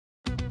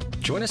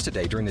Join us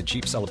today during the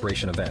Jeep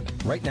Celebration event.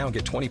 Right now,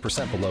 get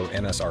 20% below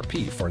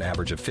MSRP for an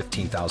average of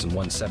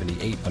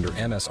 $15,178 under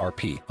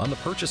MSRP on the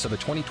purchase of a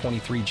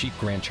 2023 Jeep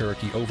Grand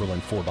Cherokee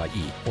Overland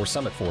 4xE or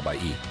Summit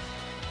 4xE.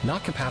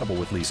 Not compatible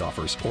with lease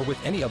offers or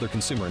with any other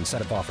consumer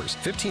incentive offers.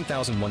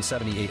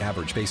 $15,178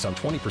 average based on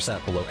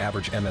 20% below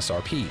average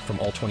MSRP from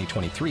all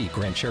 2023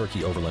 Grand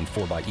Cherokee Overland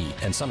 4xE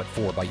and Summit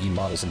 4xE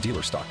models in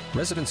dealer stock.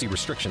 Residency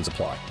restrictions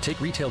apply.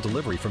 Take retail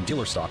delivery from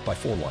dealer stock by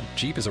 4/1.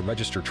 Jeep is a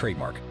registered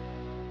trademark.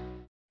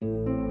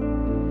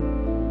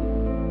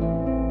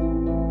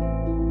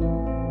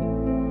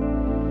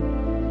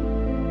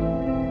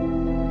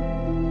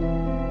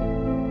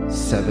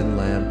 Seven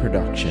Lamb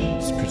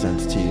Productions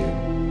presents to you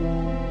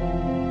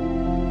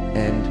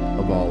End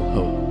of All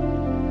Hope.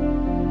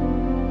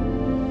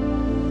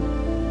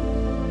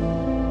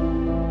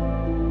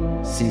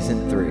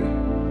 Season 3,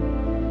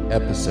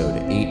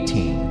 Episode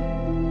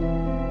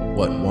 18,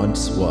 What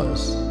Once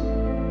Was.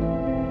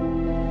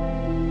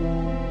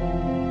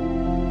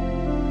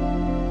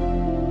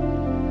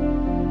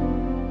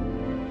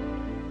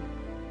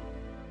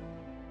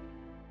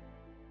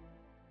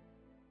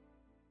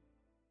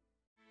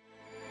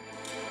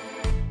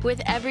 With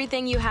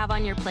everything you have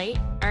on your plate,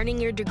 earning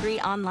your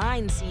degree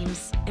online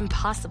seems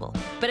impossible.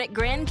 But at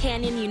Grand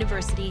Canyon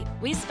University,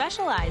 we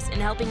specialize in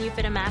helping you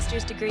fit a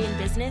master's degree in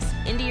business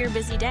into your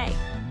busy day.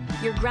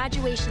 Your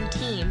graduation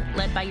team,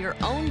 led by your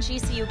own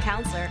GCU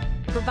counselor,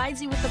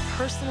 provides you with the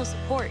personal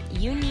support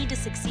you need to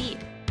succeed.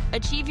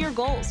 Achieve your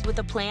goals with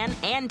a plan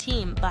and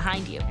team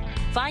behind you.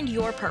 Find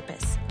your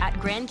purpose at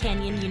Grand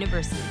Canyon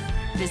University.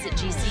 Visit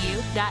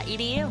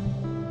gcu.edu.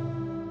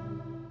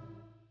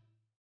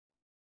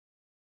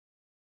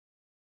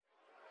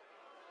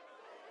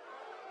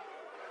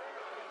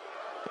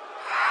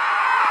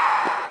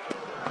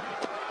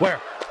 Where?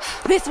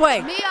 This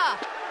way! Mia!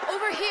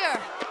 Over here!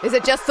 Is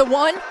it just the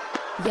one?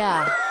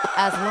 Yeah,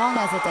 as long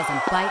as it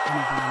doesn't bite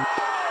anyone.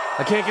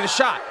 I can't get a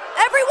shot.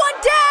 Everyone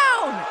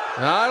down!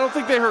 I don't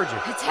think they heard you.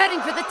 It's heading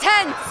for the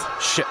tents!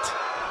 Shit.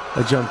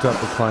 I jumped up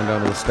and climbed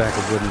onto a stack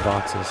of wooden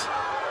boxes.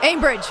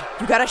 Aimbridge,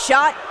 you got a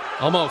shot?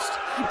 Almost.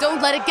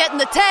 Don't let it get in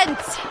the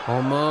tents!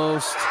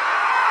 Almost.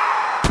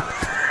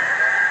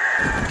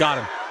 Got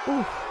him.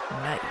 Ooh,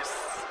 nice.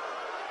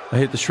 I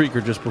hit the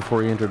shrieker just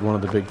before he entered one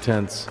of the big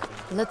tents.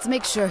 Let's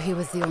make sure he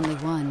was the only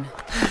one.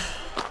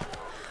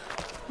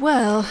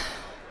 Well,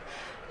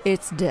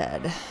 it's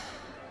dead.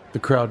 The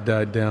crowd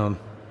died down.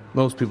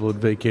 Most people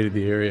had vacated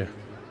the area.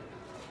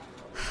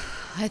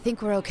 I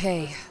think we're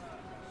okay.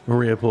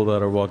 Maria pulled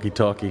out her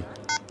walkie-talkie.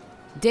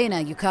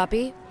 Dana, you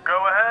copy?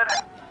 Go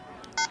ahead.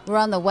 We're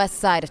on the west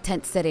side of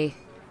Tent City.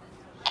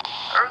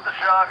 Heard the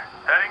shot.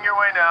 Heading your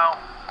way now.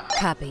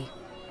 Copy.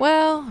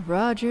 Well,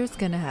 Roger's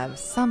gonna have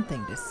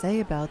something to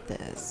say about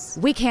this.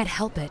 We can't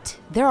help it.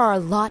 There are a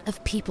lot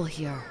of people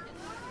here.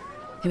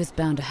 It was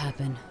bound to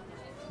happen.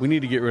 We need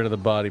to get rid of the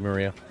body,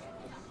 Maria.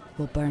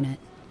 We'll burn it.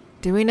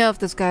 Do we know if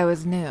this guy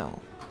was new?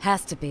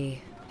 Has to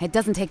be. It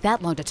doesn't take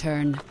that long to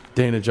turn.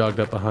 Dana jogged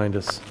up behind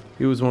us.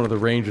 He was one of the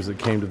rangers that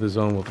came to the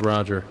zone with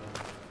Roger.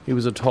 He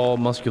was a tall,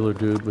 muscular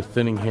dude with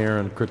thinning hair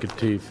and crooked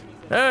teeth.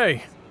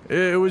 Hey,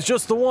 it was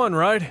just the one,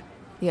 right?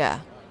 Yeah.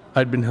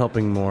 I'd been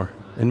helping more,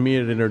 and Mia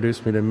had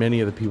introduced me to many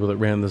of the people that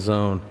ran the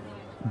zone.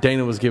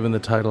 Dana was given the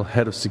title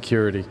Head of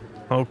Security.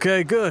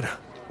 Okay, good.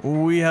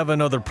 We have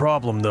another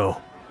problem,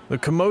 though. The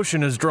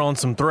commotion has drawn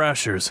some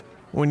thrashers.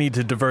 We need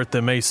to divert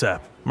them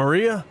ASAP.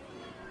 Maria?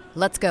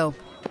 Let's go.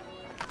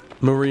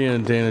 Maria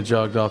and Dana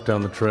jogged off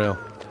down the trail.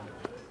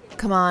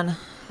 Come on,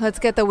 let's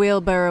get the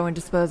wheelbarrow and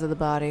dispose of the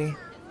body.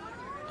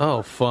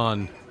 Oh,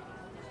 fun.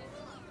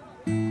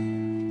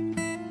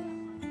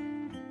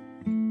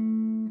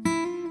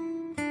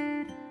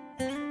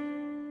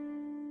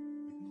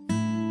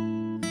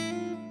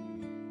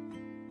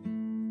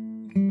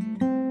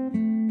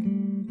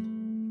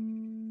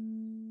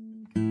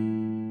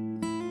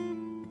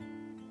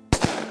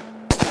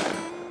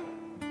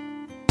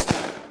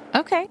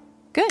 Okay,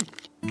 good.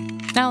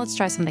 Now let's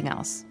try something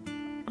else.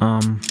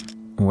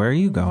 Where are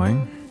you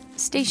going?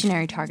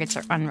 Stationary targets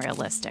are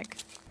unrealistic.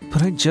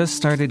 But I just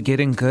started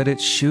getting good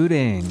at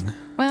shooting.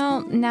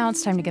 Well, now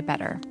it's time to get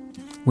better.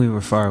 We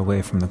were far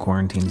away from the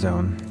quarantine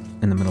zone,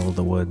 in the middle of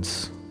the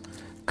woods.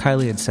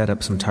 Kylie had set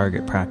up some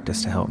target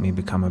practice to help me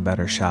become a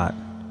better shot.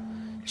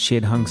 She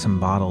had hung some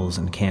bottles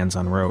and cans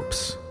on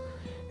ropes.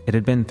 It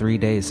had been 3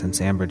 days since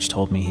Ambridge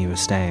told me he was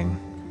staying,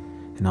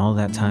 and all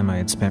that time I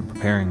had spent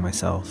preparing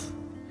myself.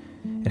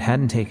 It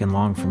hadn't taken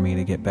long for me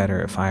to get better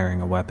at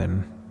firing a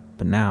weapon,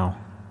 but now,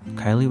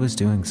 Kylie was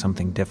doing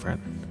something different.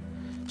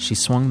 She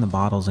swung the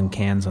bottles and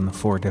cans on the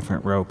 4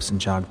 different ropes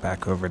and jogged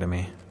back over to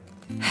me.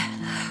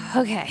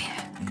 Okay,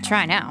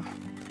 try now.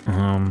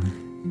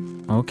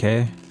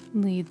 Okay.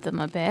 Lead them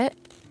a bit.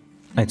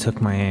 I took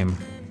my aim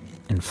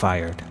and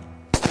fired.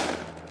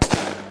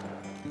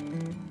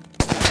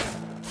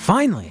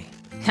 Finally!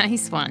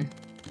 Nice one.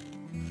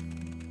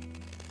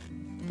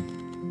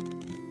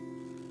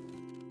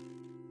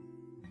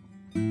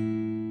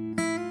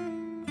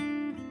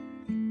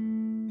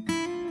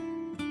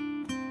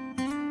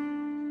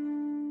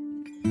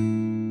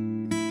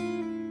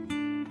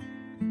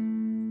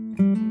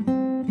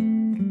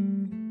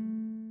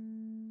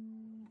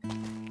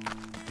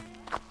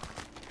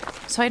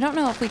 so I don't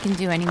know if we can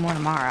do any more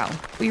tomorrow.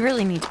 We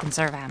really need to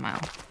conserve ammo.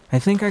 I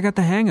think I got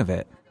the hang of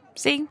it.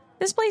 See,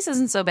 this place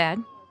isn't so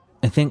bad.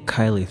 I think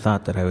Kylie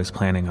thought that I was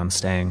planning on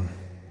staying,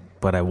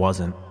 but I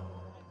wasn't.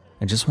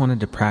 I just wanted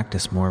to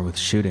practice more with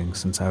shooting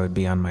since I would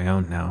be on my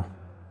own now,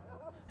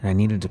 and I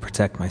needed to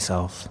protect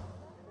myself.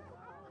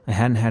 I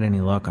hadn't had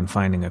any luck on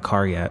finding a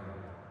car yet,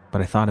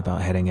 but I thought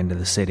about heading into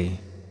the city.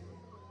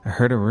 I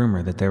heard a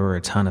rumor that there were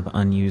a ton of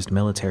unused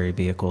military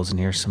vehicles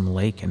near some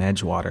lake in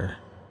Edgewater.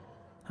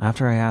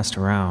 After I asked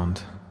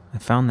around, I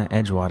found that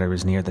Edgewater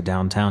was near the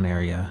downtown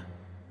area.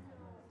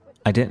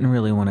 I didn't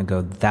really want to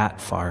go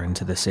that far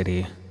into the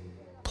city.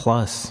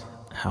 Plus,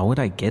 how would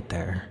I get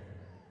there?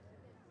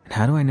 And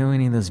how do I know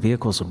any of those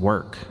vehicles would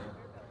work?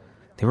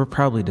 They were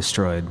probably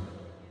destroyed.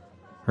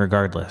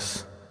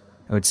 Regardless,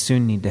 I would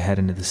soon need to head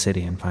into the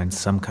city and find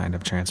some kind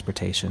of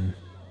transportation.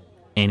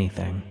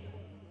 Anything.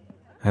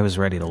 I was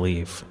ready to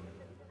leave.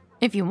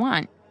 If you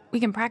want, we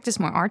can practice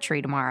more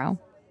archery tomorrow.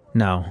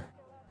 No,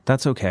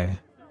 that's okay.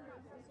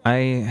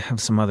 I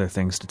have some other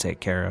things to take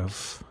care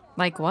of.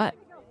 Like what?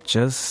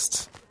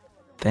 Just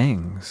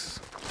things.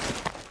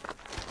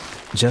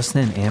 Just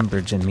then,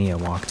 Ambridge and Mia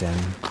walked in.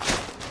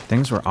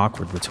 Things were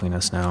awkward between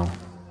us now,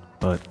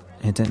 but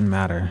it didn't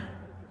matter.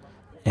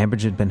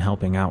 Ambridge had been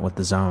helping out with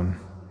the zone.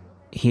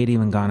 He had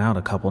even gone out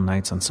a couple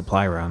nights on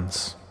supply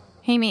runs.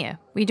 Hey Mia,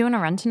 we doing a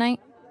run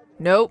tonight?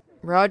 Nope.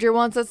 Roger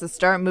wants us to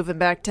start moving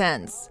back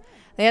tents.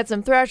 They had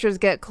some thrashers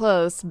get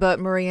close, but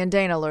Marie and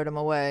Dana lured them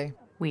away.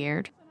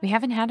 Weird. We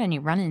haven't had any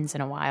run-ins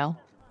in a while.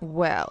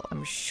 Well,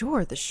 I'm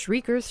sure the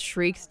Shrieker's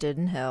shrieks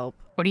didn't help.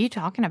 What are you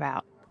talking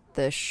about?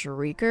 The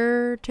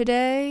Shrieker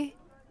today?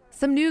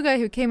 Some new guy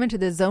who came into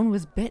the zone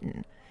was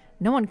bitten.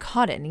 No one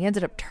caught it and he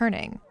ended up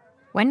turning.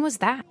 When was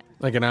that?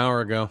 Like an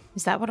hour ago.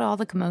 Is that what all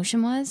the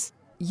commotion was?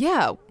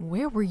 Yeah,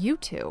 where were you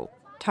two?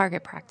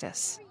 Target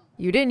practice.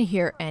 You didn't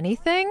hear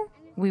anything?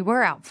 We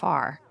were out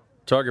far.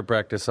 Target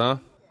practice, huh?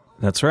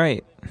 That's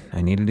right.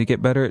 I needed to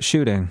get better at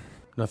shooting.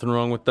 Nothing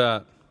wrong with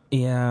that.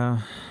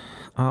 Yeah,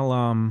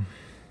 I'll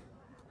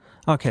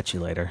catch you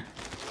later.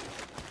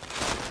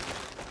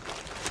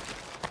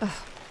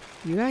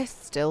 You guys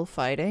still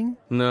fighting?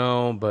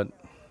 No, but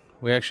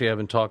we actually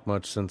haven't talked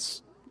much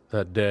since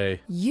that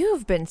day.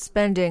 You've been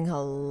spending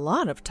a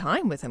lot of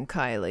time with him,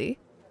 Kylie.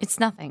 It's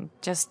nothing,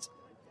 just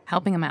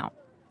helping him out.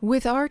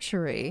 With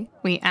archery?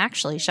 We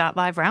actually shot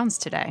live rounds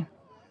today.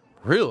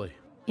 Really?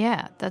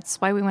 Yeah, that's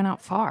why we went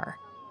out far.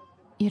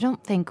 You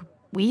don't think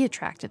we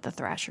attracted the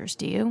thrashers,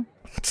 do you?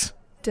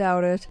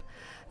 Doubt it.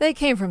 They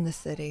came from the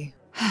city.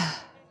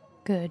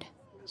 Good.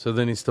 So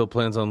then he still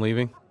plans on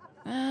leaving?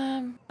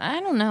 I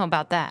don't know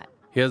about that.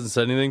 He hasn't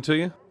said anything to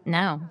you?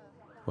 No.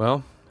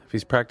 Well, if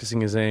he's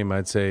practicing his aim,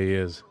 I'd say he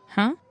is.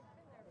 Huh?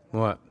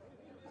 What?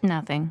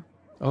 Nothing.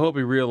 I hope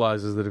he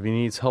realizes that if he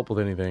needs help with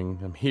anything,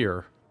 I'm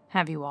here.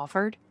 Have you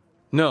offered?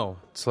 No,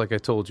 it's like I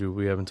told you,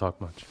 we haven't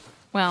talked much.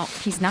 Well,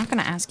 he's not going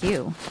to ask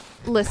you.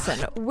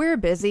 Listen, we're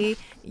busy.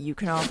 You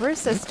can offer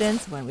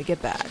assistance when we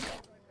get back.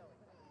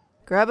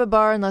 Grab a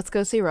bar and let's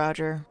go see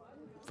Roger.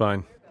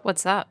 Fine.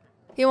 What's up?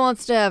 He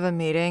wants to have a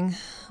meeting.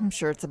 I'm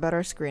sure it's about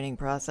our screening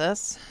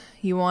process.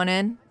 You want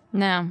in?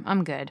 No,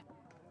 I'm good.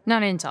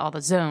 Not into all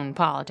the zone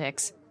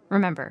politics.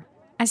 Remember,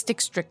 I stick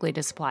strictly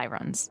to supply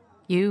runs.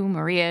 You,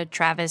 Maria,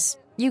 Travis,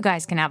 you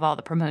guys can have all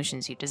the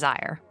promotions you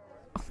desire.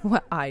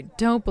 Well, I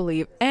don't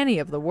believe any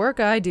of the work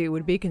I do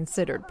would be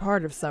considered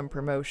part of some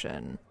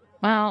promotion.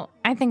 Well,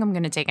 I think I'm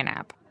going to take a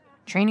nap.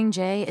 Training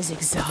Jay is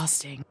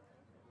exhausting.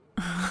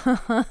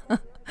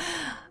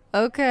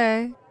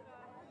 Okay.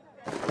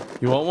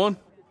 You want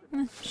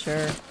one?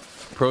 Sure.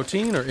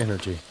 Protein or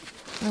energy?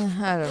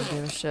 I don't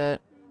give a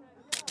shit.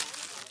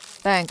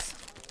 Thanks.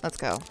 Let's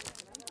go.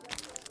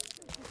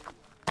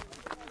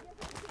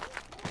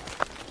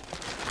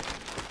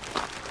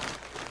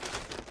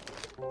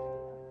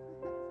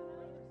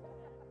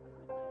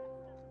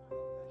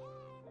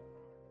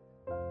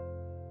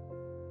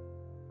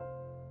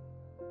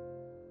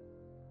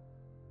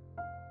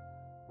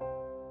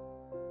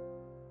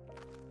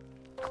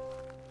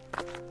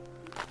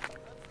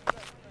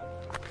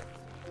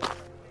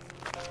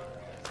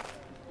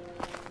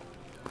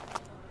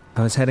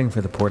 I was heading for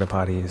the porta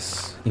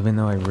potties, even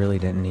though I really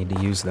didn't need to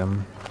use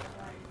them.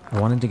 I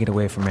wanted to get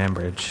away from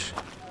Ambridge.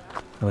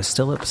 I was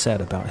still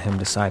upset about him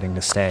deciding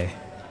to stay.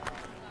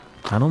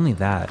 Not only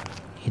that,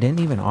 he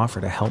didn't even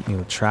offer to help me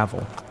with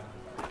travel.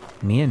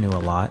 Mia knew a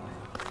lot.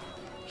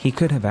 He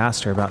could have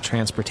asked her about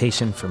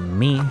transportation for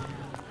me.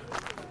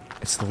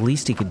 It's the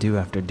least he could do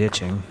after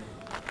ditching.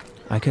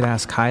 I could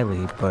ask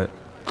Kylie, but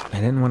I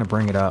didn't want to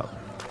bring it up.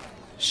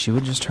 She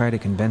would just try to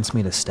convince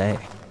me to stay.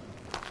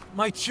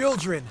 My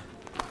children,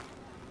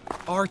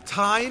 our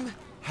time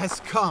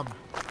has come.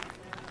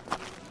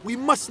 We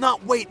must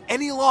not wait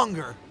any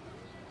longer.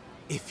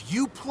 If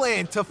you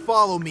plan to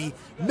follow me,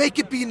 make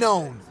it be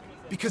known,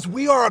 because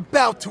we are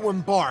about to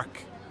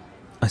embark.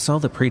 I saw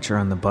the preacher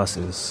on the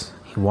buses.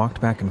 He walked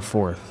back and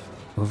forth,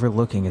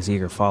 overlooking his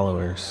eager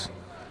followers.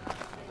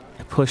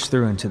 I pushed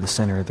through into the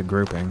center of the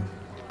grouping.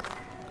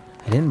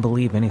 I didn't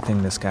believe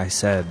anything this guy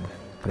said,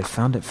 but I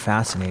found it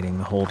fascinating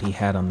the hold he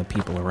had on the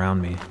people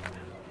around me.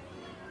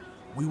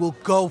 We will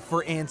go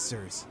for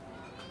answers.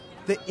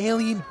 The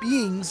alien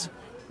beings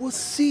will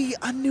see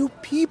a new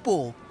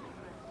people.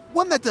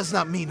 One that does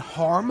not mean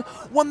harm,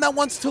 one that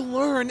wants to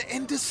learn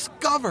and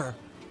discover.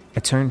 I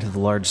turned to the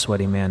large,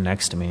 sweaty man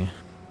next to me.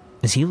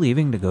 Is he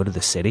leaving to go to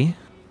the city?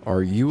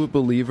 Are you a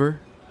believer?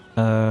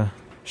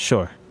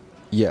 Sure.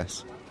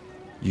 Yes.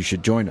 You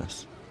should join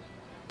us.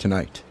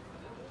 Tonight.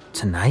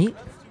 Tonight?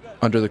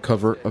 Under the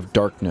cover of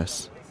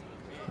darkness.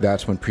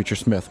 That's when Preacher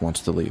Smith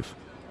wants to leave.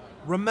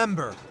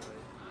 Remember,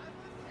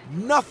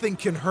 nothing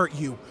can hurt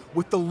you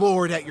with the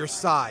Lord at your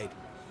side.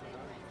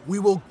 We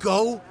will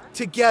go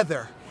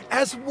together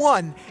as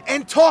one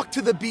and talk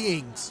to the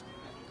beings.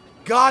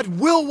 God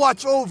will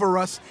watch over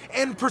us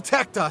and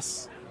protect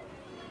us.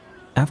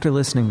 After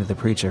listening to the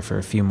preacher for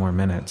a few more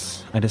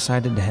minutes, I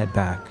decided to head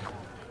back.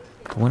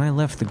 But when I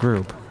left the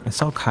group, I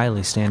saw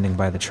Kylie standing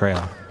by the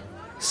trail,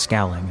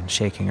 scowling and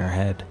shaking her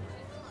head.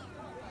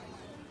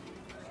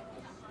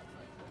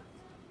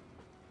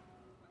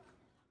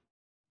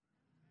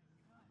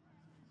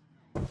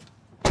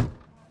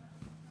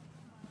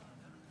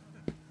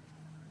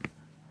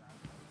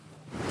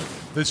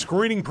 The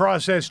screening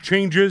process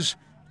changes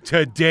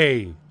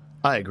today.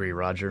 I agree,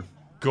 Roger.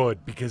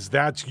 Good, because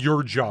that's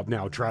your job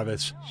now,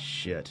 Travis.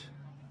 Shit.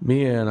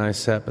 Mia and I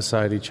sat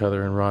beside each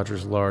other in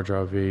Roger's large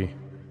RV.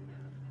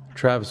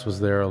 Travis was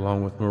there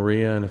along with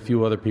Maria and a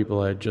few other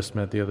people I had just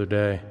met the other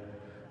day.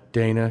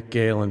 Dana,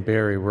 Gail, and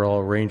Barry were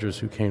all rangers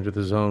who came to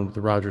the zone with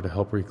Roger to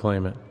help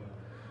reclaim it.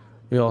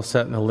 We all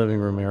sat in the living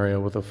room area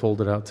with a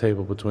folded-out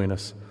table between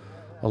us,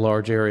 a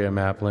large area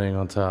map laying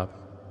on top.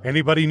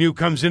 Anybody new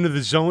comes into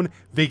the zone,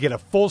 they get a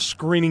full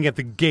screening at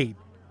the gate.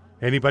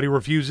 Anybody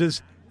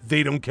refuses,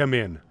 they don't come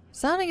in.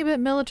 Sounding a bit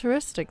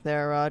militaristic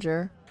there,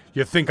 Roger.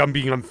 You think I'm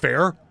being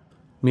unfair?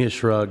 Mia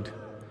shrugged.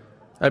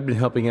 I'd been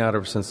helping out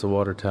ever since the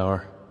water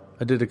tower.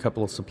 I did a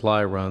couple of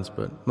supply runs,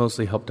 but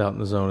mostly helped out in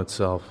the zone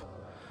itself.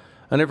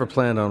 I never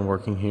planned on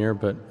working here,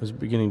 but was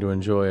beginning to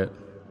enjoy it.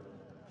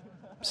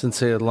 Since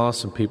they had lost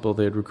some people,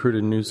 they had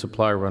recruited new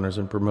supply runners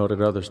and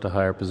promoted others to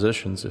higher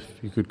positions, if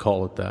you could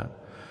call it that.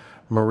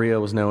 Maria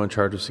was now in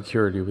charge of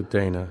security with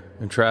Dana,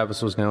 and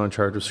Travis was now in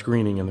charge of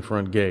screening in the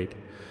front gate.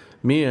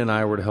 Mia and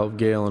I were to help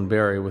Gail and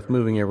Barry with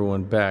moving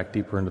everyone back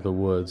deeper into the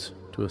woods,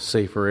 to a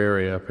safer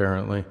area,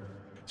 apparently.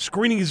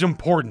 Screening is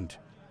important.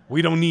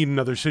 We don't need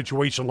another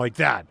situation like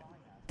that.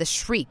 The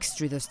shrieks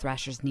drew those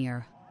thrashers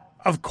near.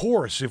 Of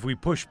course, if we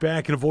push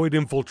back and avoid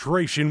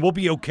infiltration, we'll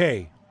be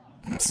okay.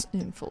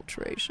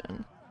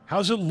 Infiltration.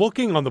 How's it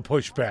looking on the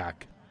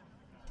pushback?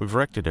 We've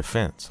erected a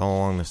fence all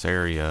along this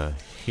area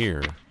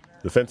here.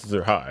 The fences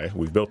are high.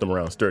 We've built them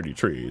around sturdy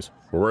trees.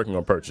 We're working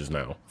on perches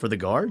now. For the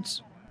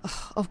guards?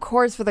 Of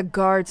course for the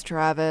guards,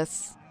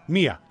 Travis.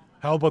 Mia,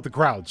 how about the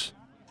crowds?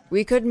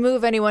 We couldn't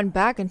move anyone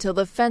back until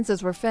the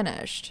fences were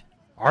finished.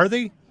 Are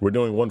they? We're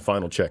doing one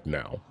final check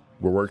now.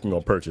 We're working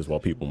on perches while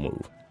people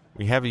move.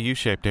 We have a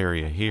U-shaped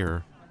area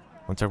here.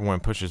 Once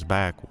everyone pushes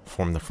back, we'll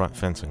form the front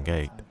fence and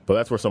gate. But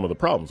that's where some of the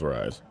problems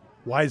arise.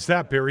 Why is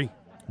that, Barry?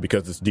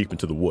 Because it's deep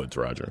into the woods,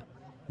 Roger.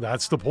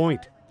 That's the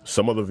point.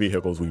 Some of the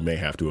vehicles we may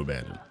have to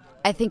abandon.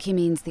 I think he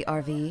means the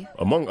RV.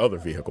 Among other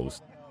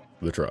vehicles,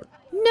 the truck.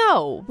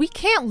 No, we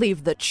can't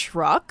leave the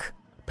truck.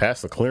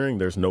 Past the clearing,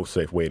 there's no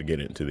safe way to get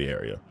into the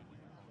area.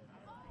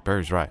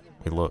 Barry's right.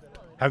 We looked.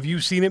 Have you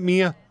seen it,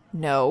 Mia?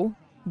 No,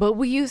 but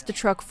we used the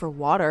truck for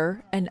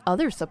water and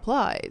other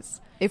supplies.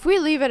 If we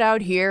leave it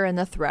out here and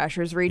the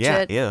thrashers reach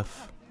it... Yeah,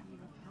 if.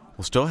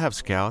 We'll still have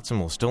scouts and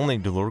we'll still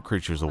need to lure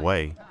creatures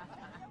away.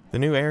 The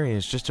new area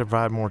is just to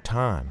provide more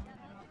time,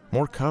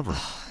 more cover.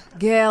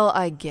 Gail,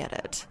 I get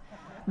it.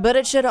 But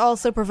it should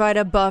also provide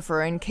a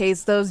buffer in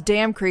case those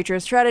damn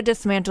creatures try to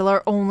dismantle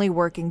our only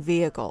working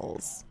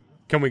vehicles.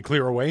 Can we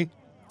clear away?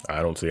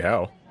 I don't see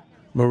how.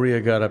 Maria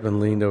got up and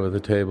leaned over the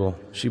table.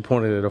 She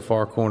pointed at a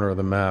far corner of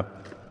the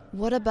map.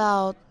 What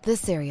about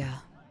this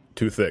area?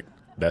 Too thick.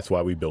 That's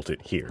why we built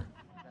it here.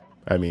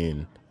 I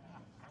mean,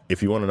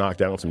 if you want to knock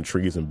down some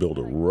trees and build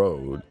a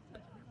road,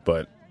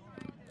 but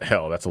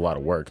hell, that's a lot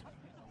of work.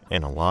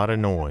 And a lot of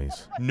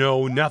noise.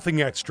 No,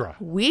 nothing extra.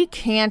 We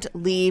can't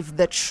leave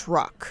the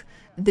truck.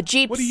 The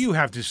Jeeps... What do you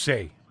have to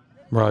say?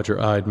 Roger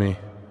eyed me.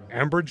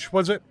 Ambridge,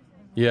 was it?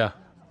 Yeah.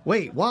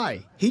 Wait,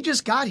 why? He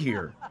just got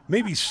here.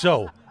 Maybe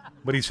so,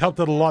 but he's helped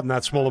out a lot in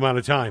that small amount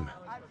of time.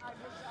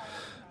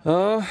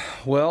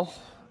 Well,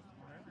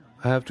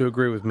 I have to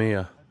agree with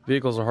Mia.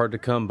 Vehicles are hard to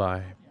come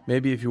by.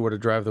 Maybe if you were to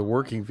drive the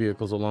working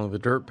vehicles along the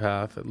dirt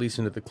path, at least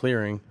into the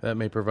clearing, that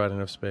may provide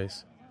enough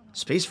space.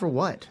 Space for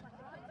what?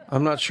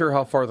 I'm not sure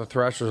how far the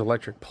Thrasher's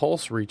electric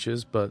pulse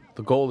reaches, but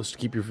the goal is to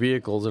keep your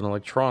vehicles and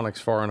electronics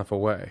far enough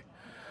away.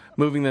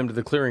 Moving them to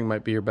the clearing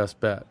might be your best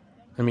bet.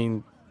 I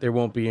mean, there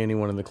won't be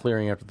anyone in the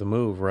clearing after the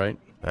move, right?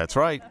 That's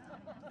right.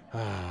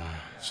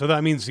 So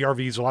that means the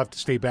RVs will have to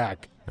stay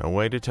back. No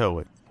way to tow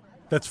it.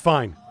 That's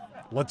fine.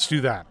 Let's do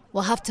that.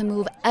 We'll have to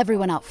move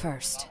everyone out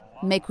first.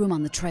 Make room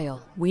on the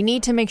trail. We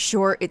need to make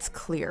sure it's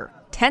clear.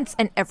 Tents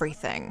and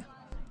everything.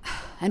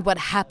 And what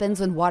happens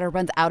when water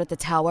runs out at the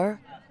tower?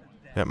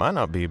 That might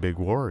not be a big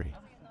worry.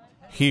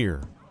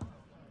 Here,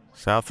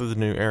 south of the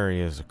new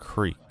area, is a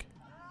creek.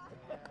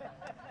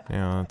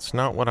 Now, it's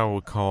not what I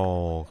would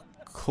call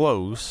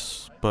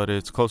close, but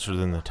it's closer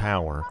than the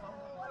tower.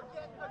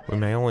 We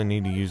may only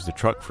need to use the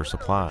truck for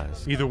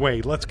supplies. Either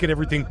way, let's get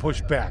everything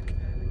pushed back.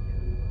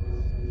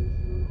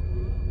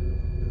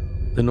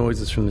 The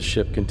noises from the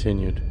ship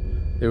continued.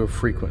 They were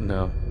frequent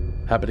now,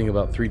 happening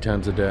about 3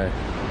 times a day.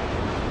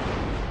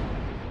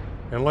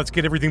 And let's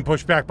get everything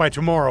pushed back by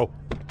tomorrow.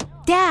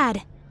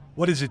 Dad!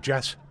 What is it,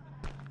 Jess?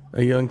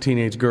 A young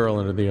teenage girl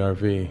entered the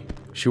RV.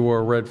 She wore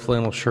a red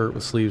flannel shirt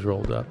with sleeves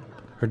rolled up.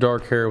 Her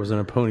dark hair was in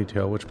a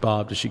ponytail, which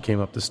bobbed as she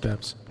came up the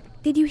steps.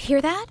 Did you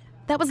hear that?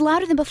 That was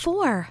louder than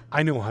before.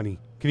 I know, honey.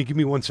 Can you give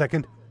me 1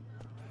 second?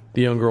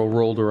 The young girl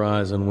rolled her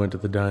eyes and went to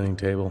the dining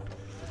table.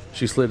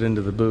 She slid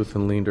into the booth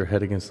and leaned her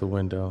head against the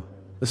window.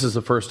 This is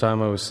the first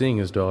time I was seeing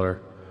his daughter.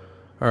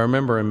 I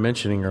remember him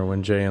mentioning her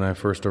when Jay and I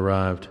first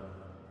arrived.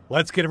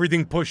 Let's get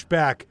everything pushed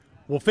back.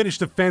 We'll finish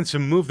the fence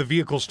and move the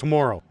vehicles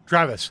tomorrow.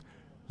 Travis,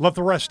 let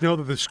the rest know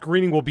that the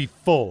screening will be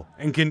full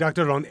and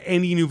conducted on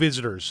any new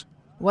visitors.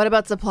 What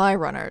about supply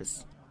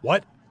runners?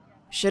 What?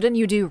 Shouldn't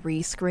you do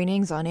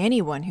re-screenings on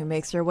anyone who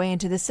makes their way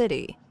into the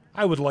city?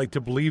 I would like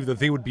to believe that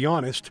they would be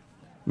honest.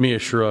 Mia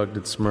shrugged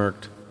and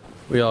smirked.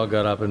 We all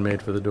got up and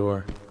made for the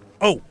door.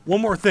 Oh,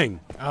 one more thing.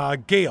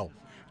 Gail,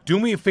 do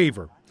me a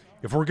favor.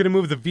 If we're going to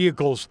move the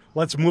vehicles,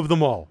 let's move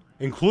them all,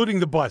 including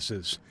the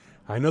buses.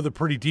 I know they're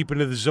pretty deep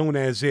into the zone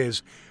as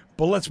is,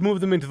 but let's move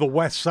them into the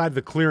west side of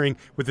the clearing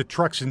with the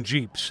trucks and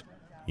jeeps.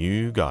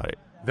 You got it.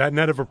 That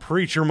nut of a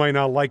preacher might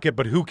not like it,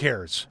 but who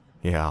cares?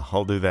 Yeah,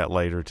 I'll do that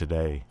later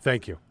today.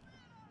 Thank you.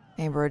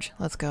 Ambridge,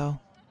 let's go.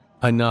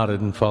 I nodded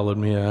and followed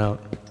Mia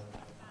out.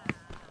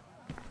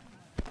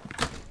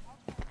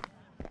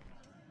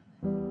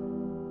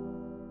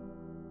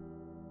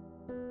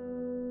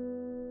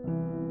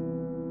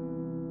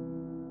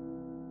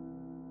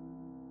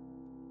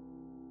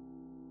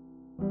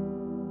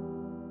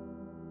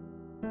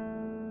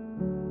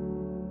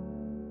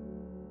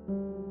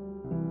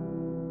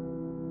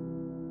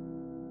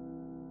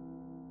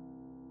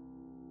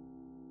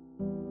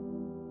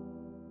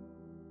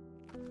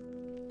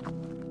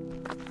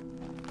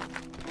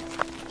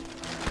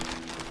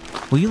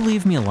 Will you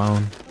leave me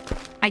alone?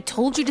 I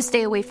told you to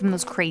stay away from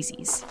those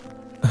crazies.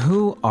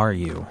 Who are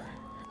you?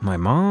 My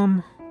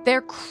mom?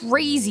 They're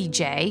crazy,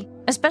 Jay.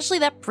 Especially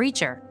that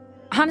preacher.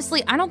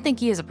 Honestly, I don't think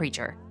he is a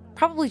preacher.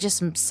 Probably just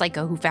some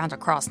psycho who found a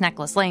cross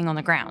necklace laying on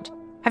the ground.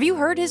 Have you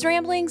heard his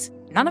ramblings?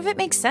 None of it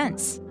makes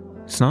sense.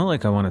 It's not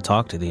like I want to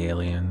talk to the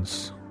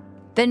aliens.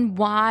 Then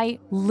why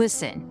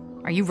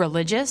listen? Are you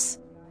religious?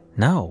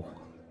 No.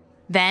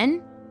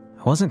 Then?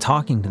 I wasn't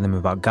talking to them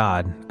about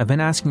God. I've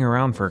been asking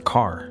around for a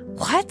car.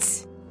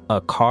 What? A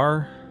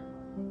car?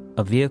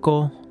 A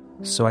vehicle?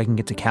 So I can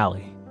get to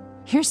Cali.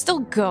 You're still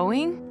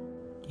going?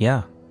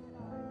 Yeah.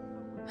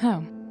 Oh.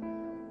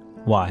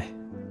 Why?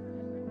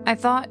 I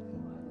thought,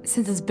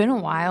 since it's been a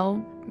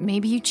while,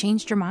 maybe you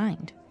changed your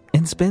mind.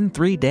 It's been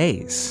 3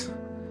 days.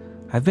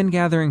 I've been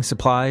gathering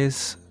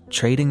supplies,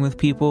 trading with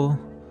people,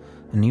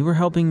 and you were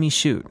helping me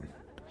shoot.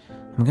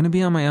 I'm gonna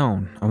be on my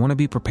own. I want to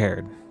be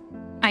prepared.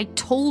 I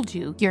told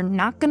you, you're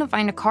not gonna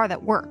find a car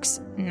that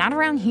works. Not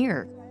around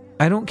here.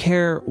 I don't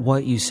care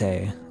what you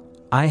say.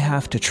 I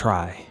have to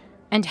try.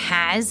 And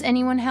has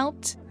anyone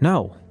helped?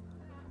 No.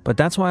 But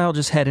that's why I'll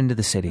just head into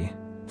the city.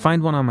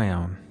 Find one on my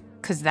own.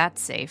 'Cause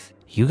that's safe.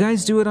 You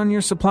guys do it on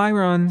your supply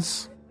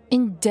runs.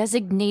 In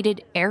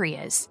designated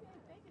areas.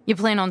 You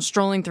plan on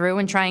strolling through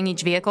and trying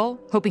each vehicle,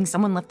 hoping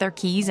someone left their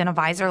keys in a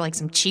visor like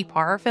some cheap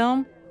horror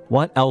film?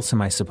 What else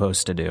am I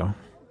supposed to do?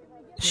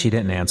 She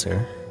didn't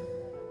answer.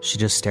 She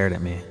just stared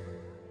at me.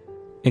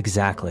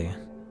 Exactly.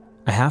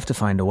 I have to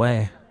find a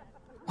way.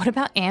 What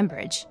about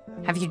Ambridge?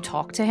 Have you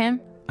talked to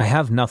him? I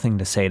have nothing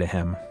to say to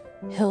him.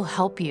 He'll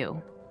help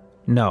you.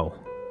 No.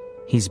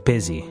 He's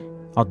busy.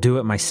 I'll do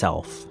it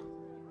myself.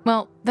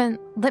 Well, then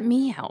let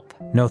me help.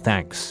 No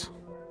thanks.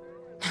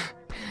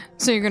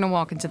 So you're gonna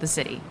walk into the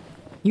city.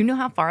 You know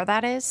how far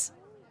that is?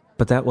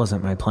 But that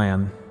wasn't my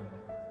plan.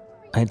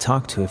 I had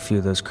talked to a few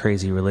of those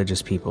crazy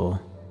religious people,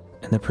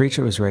 and the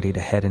preacher was ready to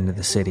head into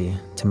the city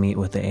to meet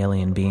with the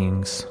alien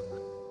beings.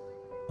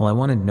 Well, I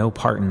wanted no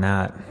part in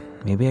that.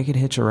 Maybe I could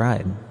hitch a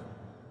ride,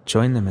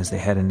 join them as they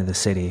head into the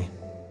city,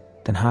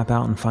 then hop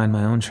out and find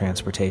my own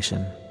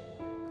transportation,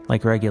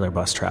 like regular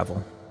bus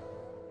travel.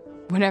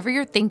 Whatever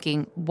you're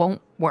thinking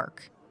won't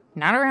work.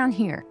 Not around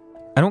here.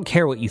 I don't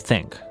care what you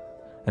think.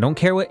 I don't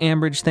care what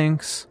Ambridge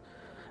thinks.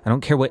 I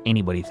don't care what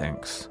anybody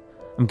thinks.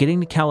 I'm getting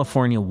to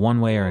California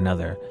one way or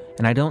another,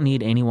 and I don't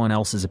need anyone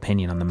else's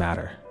opinion on the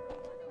matter.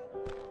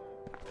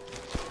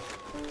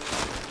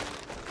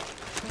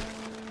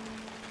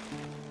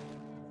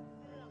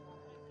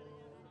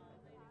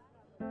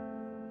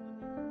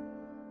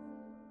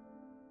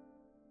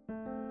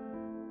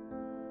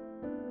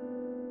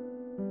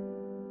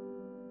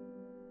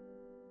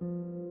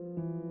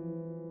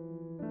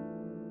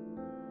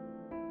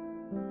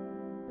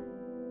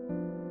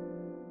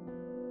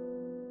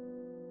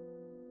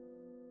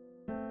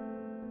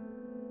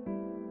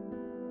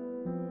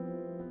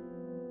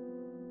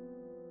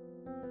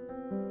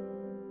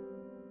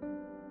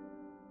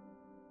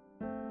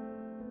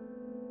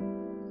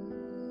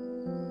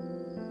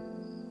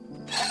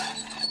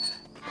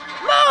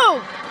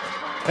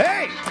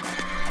 Hey!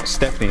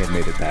 Stephanie had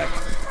made it back.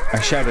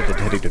 I shouted to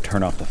Teddy to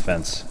turn off the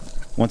fence.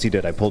 Once he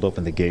did, I pulled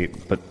open the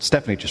gate, but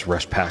Stephanie just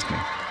rushed past me.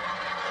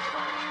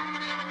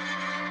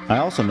 I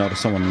also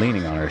noticed someone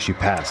leaning on her as she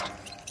passed.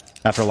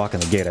 After locking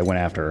the gate, I went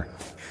after her.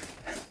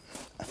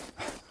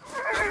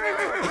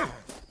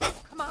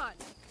 Come on.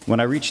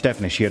 When I reached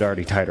Stephanie, she had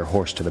already tied her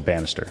horse to the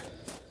banister.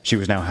 She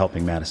was now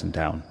helping Madison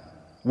down.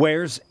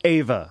 Where's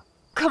Ava?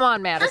 Come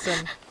on,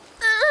 Madison.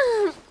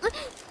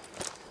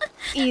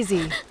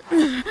 Easy.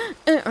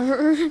 It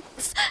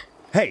hurts.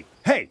 Hey!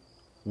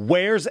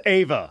 Where's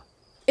Ava?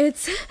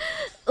 It's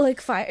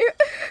like fire.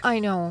 I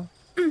know.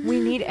 We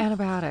need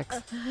antibiotics.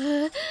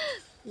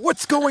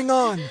 What's going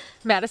on?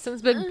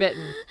 Madison's been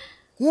bitten.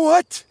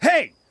 What?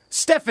 Hey!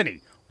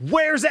 Stephanie!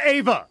 Where's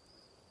Ava?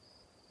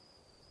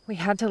 We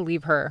had to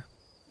leave her.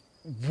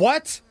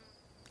 What?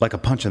 Like a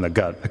punch in the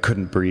gut, I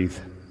couldn't breathe.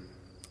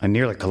 I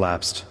nearly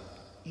collapsed.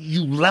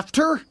 You left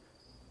her?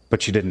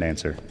 But she didn't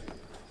answer.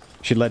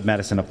 She led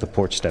Madison up the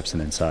porch steps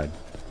and inside.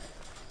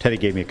 Teddy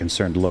gave me a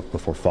concerned look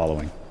before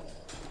following.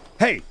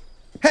 Hey!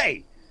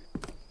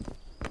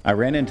 I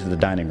ran into the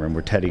dining room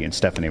where Teddy and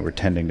Stephanie were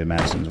tending to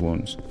Madison's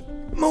wounds.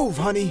 Move,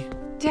 honey.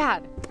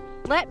 Dad,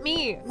 let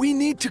me. We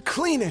need to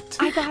clean it.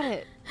 I got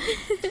it.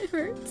 It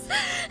hurts.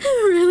 It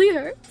really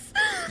hurts.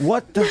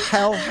 What the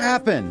hell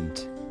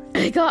happened?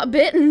 I got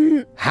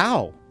bitten.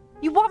 How?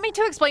 You want me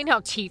to explain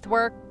how teeth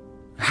work?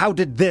 How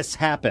did this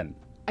happen?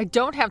 I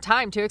don't have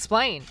time to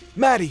explain.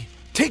 Maddie,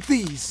 take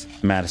these.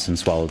 Madison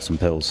swallowed some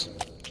pills.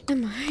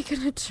 Am I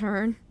gonna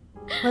turn?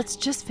 Let's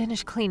just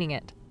finish cleaning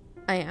it.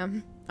 I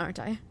am, aren't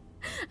I?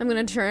 I'm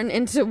gonna turn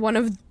into one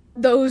of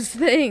those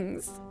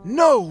things.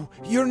 No,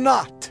 you're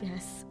not.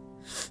 Yes,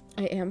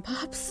 I am,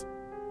 Pops.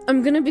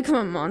 I'm gonna become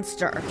a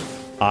monster.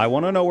 I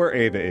want to know where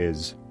Ava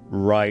is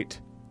right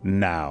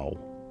now.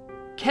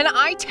 Can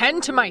I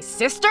tend to my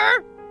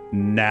sister?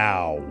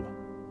 Now.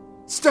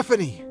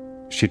 Stephanie.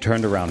 She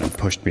turned around and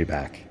pushed me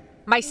back.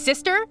 My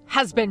sister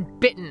has been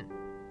bitten.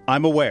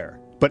 I'm aware,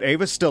 but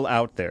Ava's still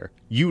out there.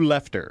 You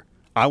left her.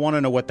 I want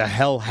to know what the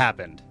hell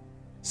happened.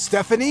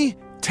 Stephanie,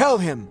 tell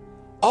him.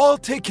 I'll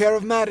take care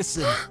of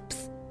Madison.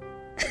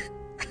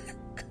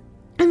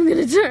 I'm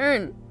gonna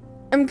turn.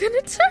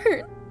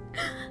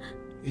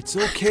 It's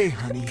okay,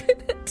 honey.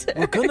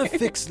 We're gonna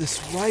fix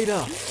this right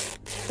up.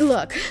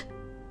 Look.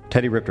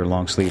 Teddy ripped her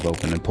long sleeve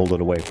open and pulled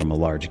it away from a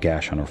large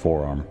gash on her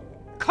forearm.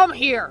 Come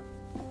here.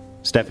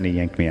 Stephanie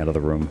yanked me out of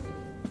the room.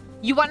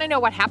 You want to know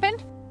what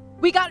happened?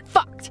 We got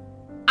fucked.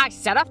 I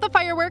set off the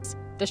fireworks,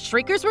 the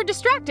shriekers were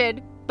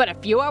distracted, but a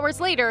few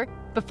hours later,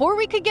 before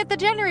we could get the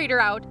generator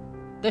out,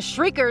 the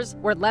shriekers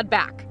were led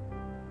back.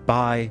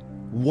 By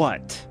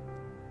what?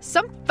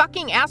 Some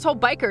fucking asshole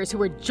bikers who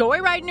were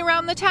joyriding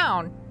around the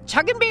town,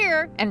 chugging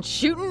beer and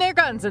shooting their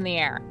guns in the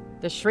air.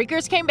 The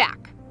shriekers came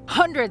back,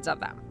 hundreds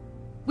of them.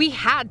 We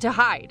had to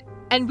hide,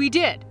 and we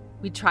did.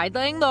 We tried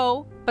laying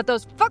low, but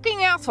those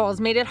fucking assholes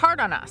made it hard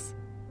on us.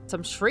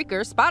 Some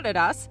shriekers spotted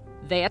us.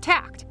 They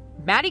attacked.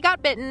 Maddie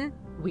got bitten.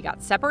 We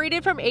got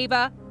separated from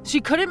Ava. She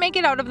couldn't make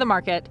it out of the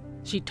market.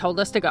 She told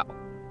us to go.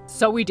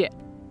 So we did.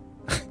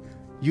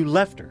 You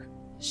left her.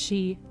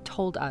 She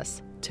told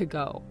us to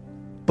go.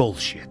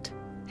 Bullshit.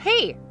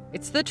 Hey,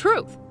 it's the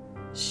truth.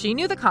 She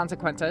knew the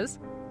consequences.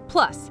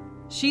 Plus,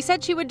 she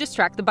said she would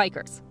distract the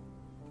bikers.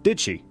 Did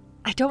she?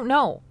 I don't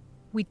know.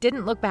 We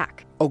didn't look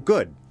back. Oh,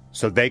 good.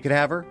 So they could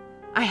have her?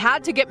 I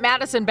had to get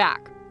Madison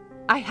back.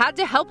 I had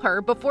to help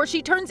her before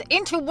she turns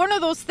into one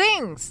of those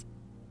things.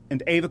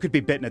 And Ava could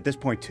be bitten at this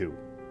point, too.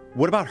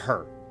 What about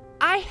her?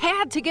 I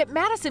had to get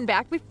Madison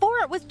back before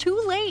it was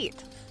too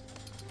late.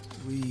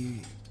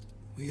 We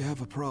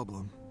have a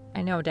problem.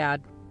 I know,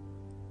 Dad.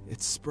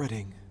 It's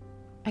spreading.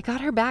 I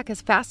got her back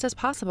as fast as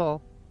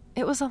possible.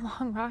 It was a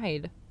long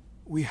ride.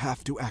 We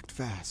have to act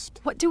fast.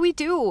 What do we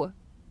do?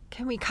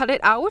 Can we cut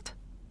it out?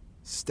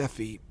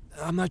 Steffi,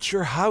 I'm not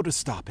sure how to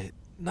stop it.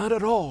 Not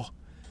at all.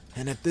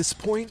 And at this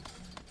point,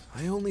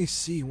 I only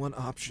see one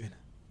option.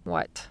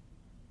 What?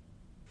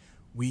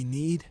 We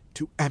need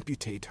to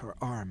amputate her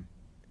arm.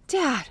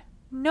 Dad,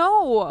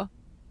 no.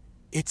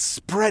 It's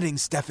spreading,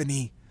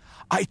 Stephanie.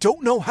 I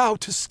don't know how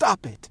to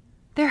stop it.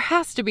 There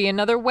has to be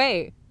another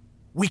way.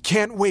 We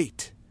can't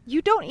wait.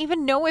 You don't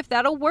even know if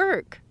that'll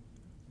work.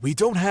 We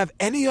don't have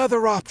any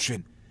other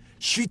option.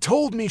 She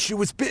told me she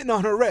was bitten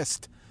on her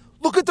wrist.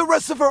 Look at the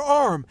rest of her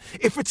arm.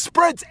 If it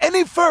spreads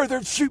any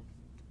further,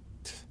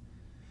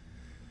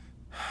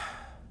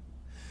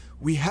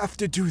 We have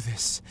to do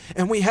this,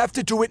 and we have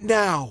to do it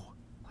now.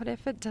 What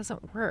if it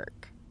doesn't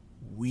work?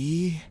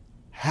 We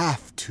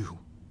have to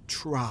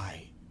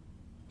try.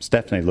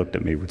 Stephanie looked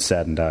at me with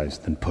saddened eyes,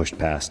 then pushed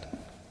past.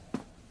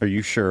 Are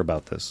you sure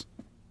about this?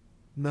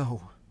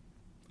 No,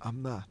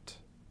 I'm not.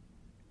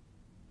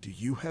 Do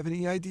you have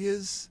any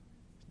ideas?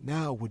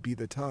 Now would be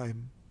the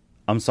time.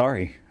 I'm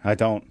sorry, I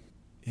don't.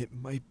 It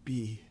might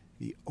be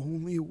the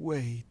only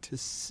way to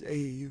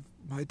save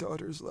my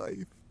daughter's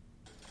life.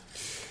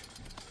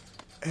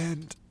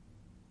 And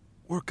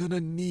we're gonna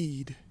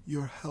need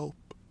your help.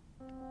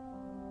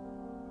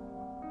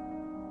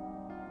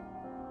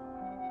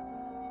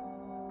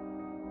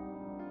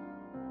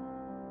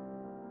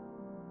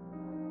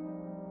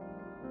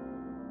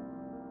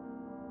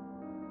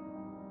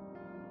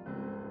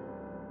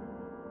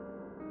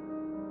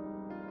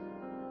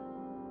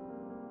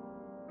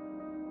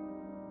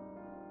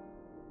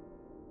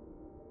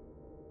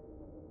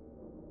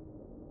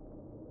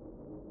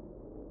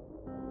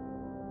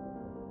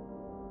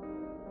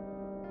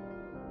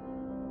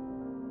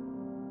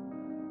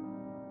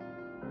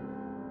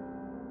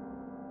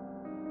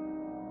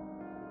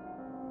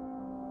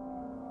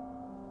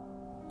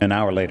 An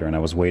hour later, and I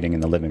was waiting in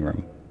the living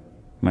room,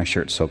 my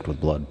shirt soaked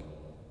with blood.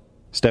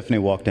 Stephanie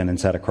walked in and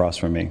sat across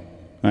from me.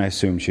 I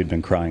assumed she'd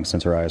been crying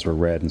since her eyes were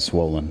red and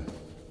swollen.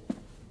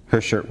 Her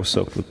shirt was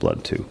soaked with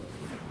blood, too.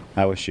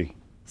 How is she?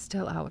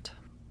 Still out.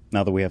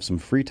 Now that we have some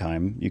free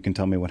time, you can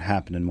tell me what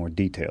happened in more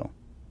detail.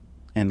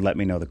 And let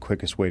me know the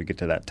quickest way to get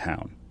to that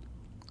town.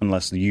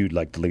 Unless you'd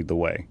like to lead the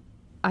way.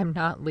 I'm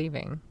not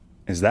leaving.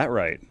 Is that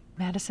right?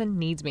 Madison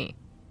needs me.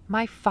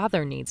 My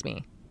father needs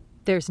me.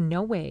 There's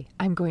no way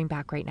I'm going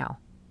back right now.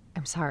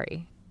 I'm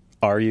sorry.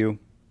 Are you?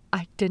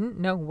 I didn't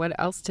know what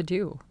else to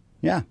do.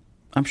 Yeah,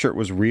 I'm sure it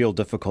was real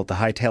difficult to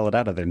hightail it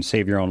out of there and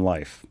save your own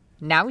life.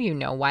 Now you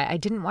know why I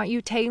didn't want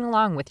you tagging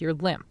along with your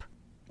limp.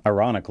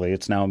 Ironically,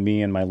 it's now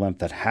me and my limp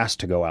that has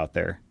to go out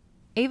there.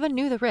 Ava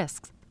knew the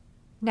risks.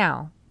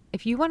 Now,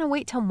 if you want to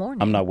wait till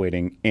morning... I'm not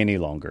waiting any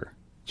longer.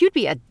 You'd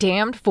be a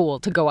damned fool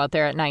to go out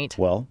there at night.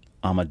 Well,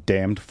 I'm a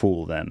damned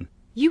fool then.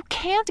 You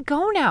can't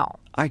go now.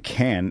 I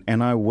can,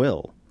 and I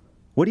will.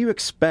 What do you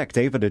expect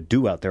Ava to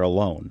do out there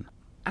alone?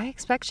 I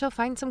expect she'll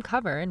find some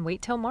cover and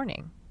wait till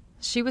morning.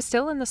 She was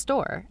still in the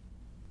store,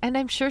 and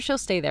I'm sure she'll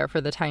stay there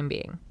for the time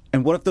being.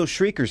 And what if those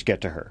shriekers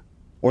get to her?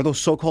 Or those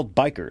so-called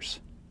bikers?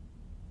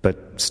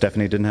 But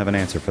Stephanie didn't have an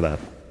answer for that.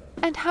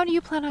 And how do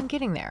you plan on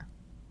getting there?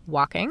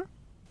 Walking?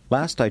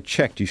 Last I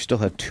checked, you still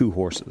had 2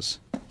 horses.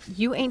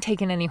 You ain't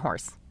taking any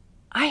horse.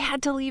 I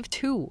had to leave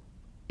too.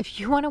 If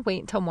you want to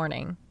wait until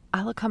morning,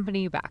 I'll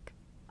accompany you back.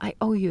 I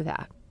owe you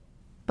that.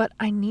 But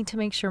I need to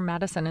make sure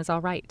Madison is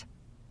all right.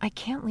 I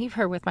can't leave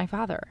her with my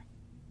father.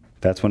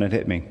 That's when it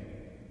hit me.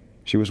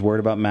 She was worried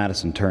about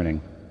Madison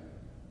turning.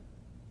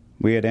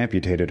 We had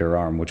amputated her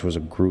arm, which was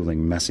a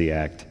grueling, messy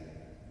act.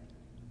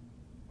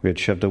 We had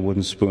shoved a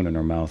wooden spoon in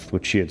her mouth,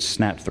 which she had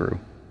snapped through.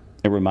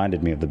 It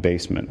reminded me of the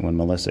basement when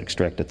Melissa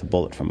extracted the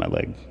bullet from my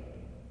leg.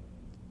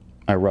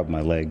 I rubbed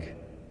my leg.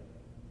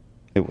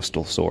 It was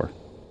still sore.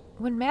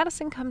 When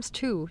Madison comes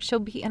to, she'll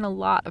be in a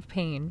lot of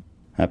pain.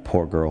 That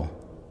poor girl.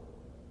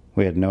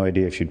 We had no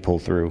idea if she'd pull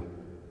through.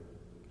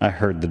 I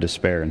heard the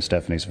despair in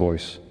Stephanie's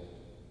voice.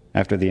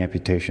 After the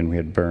amputation, we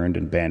had burned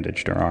and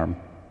bandaged her arm.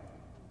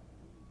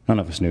 None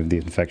of us knew the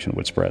infection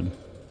would spread.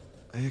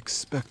 I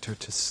expect her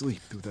to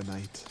sleep through the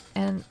night.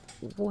 And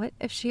what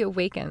if she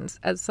awakens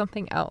as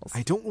something else?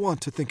 I don't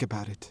want to think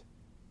about it.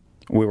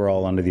 We were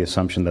all under the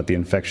assumption that the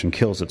infection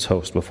kills its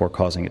host before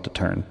causing it to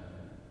turn.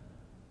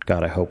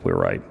 God, I hope we're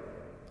right.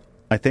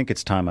 I think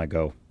it's time I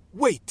go.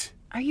 Wait!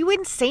 Are you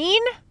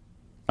insane?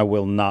 I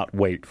will not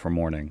wait for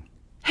morning.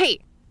 Hey,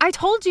 I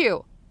told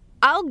you.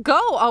 I'll go,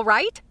 all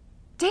right?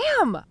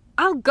 Damn,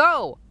 I'll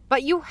go.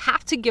 But you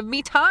have to give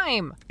me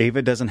time.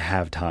 Ava doesn't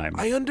have time.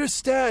 I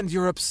understand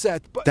you're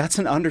upset, but... That's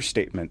an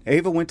understatement.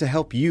 Ava went to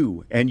help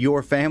you and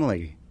your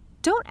family.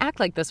 Don't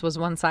act like this was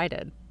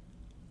one-sided.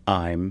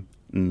 I'm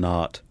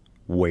not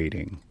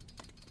waiting.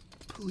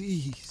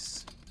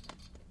 Please.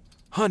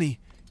 Honey,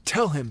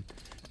 tell him.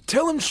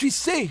 Tell him she's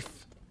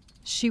safe.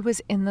 She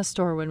was in the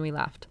store when we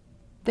left.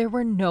 There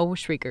were no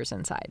shriekers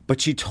inside.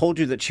 But she told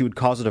you that she would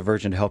cause a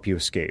diversion to help you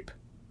escape.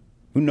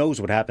 Who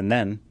knows what happened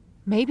then?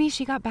 Maybe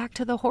she got back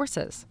to the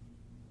horses.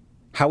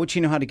 How would she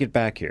know how to get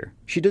back here?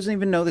 She doesn't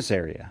even know this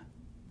area.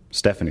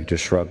 Stephanie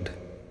just shrugged.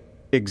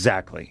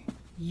 Exactly.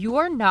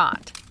 You're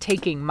not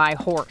taking my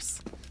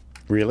horse.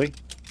 Really?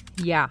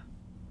 Yeah.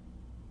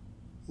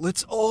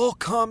 Let's all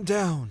calm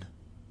down.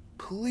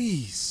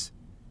 Please.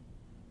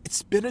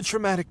 It's been a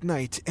traumatic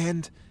night,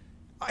 and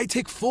I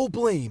take full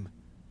blame.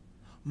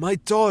 My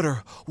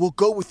daughter will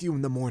go with you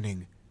in the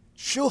morning.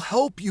 She'll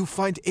help you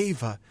find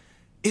Ava.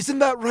 Isn't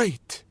that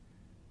right?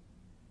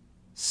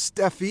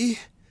 Steffi,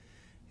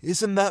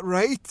 isn't that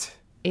right?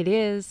 It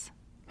is.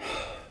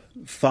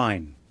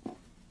 Fine.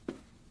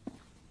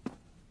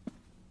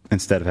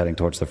 Instead of heading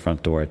towards the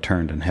front door, I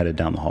turned and headed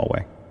down the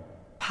hallway.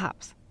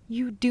 Pops,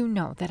 you do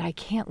know that I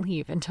can't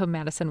leave until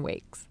Madison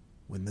wakes.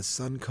 When the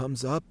sun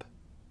comes up,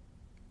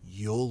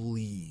 you'll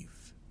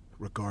leave,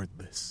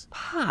 regardless.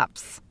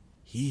 Pops.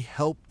 He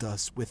helped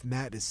us with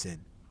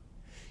Madison.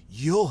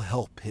 You'll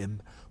help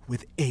him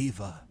with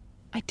Ava.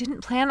 I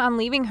didn't plan on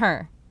leaving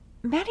her.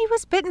 Maddie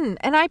was bitten,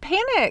 and I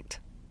panicked.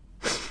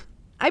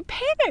 I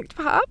panicked,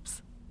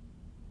 Pops.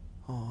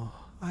 Oh,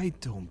 I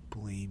don't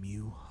blame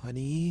you,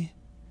 honey.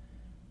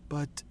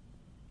 But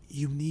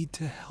you need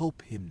to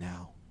help him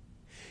now.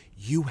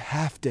 You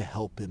have to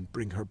help him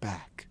bring her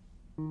back.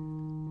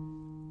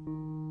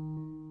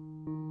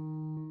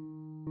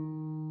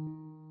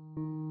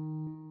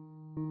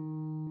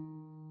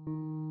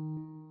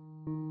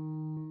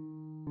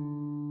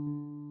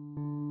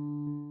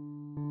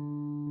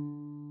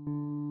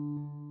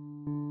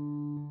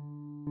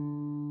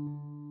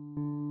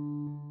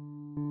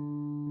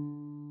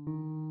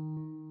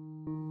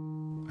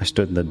 I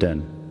stood in the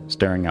den,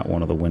 staring out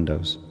one of the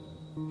windows.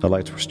 The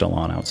lights were still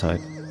on outside.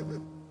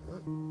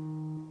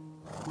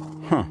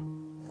 Huh.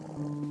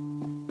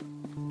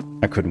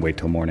 I couldn't wait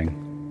till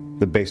morning.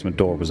 The basement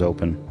door was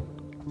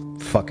open.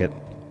 Fuck it.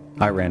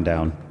 I ran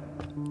down.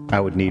 I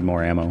would need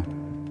more ammo,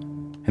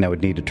 and I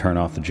would need to turn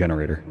off the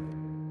generator.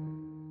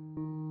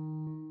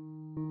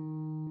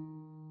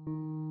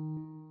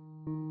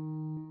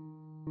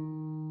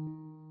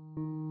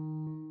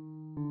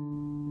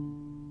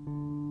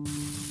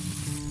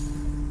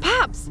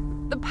 Pops!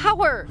 The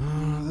power!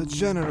 The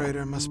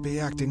generator must be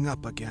acting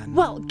up again.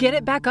 Well, get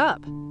it back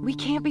up. We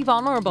can't be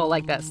vulnerable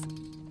like this.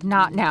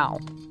 Not now.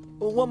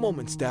 One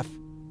moment, Steph.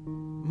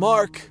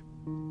 Mark!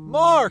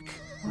 Mark!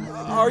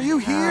 Are you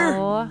here?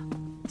 Oh,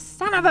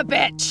 son of a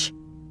bitch!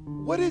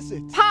 What is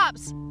it?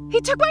 Pops! He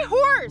took my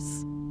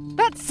horse!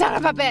 That son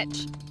of a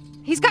bitch!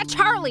 He's got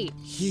Charlie!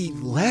 He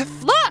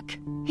left? Look!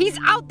 He's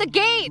out the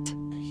gate!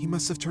 He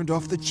must have turned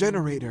off the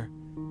generator.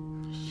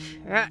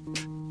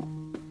 Shit.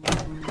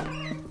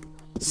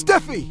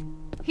 Steffi!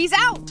 He's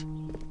out!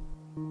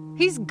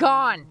 He's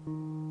gone!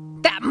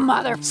 That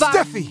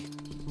motherfucker! Steffi!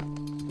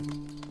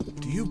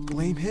 Do you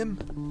blame him?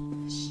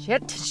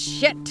 Shit.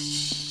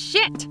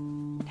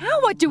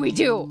 Now what do we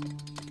do?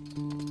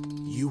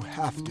 You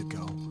have to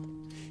go.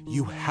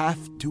 You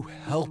have to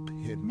help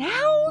him.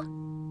 Now?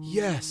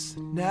 Yes,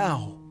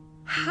 now.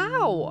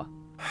 How?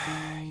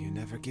 You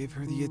never gave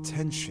her the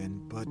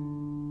attention, but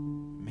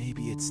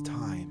maybe it's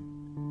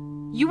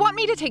time. You want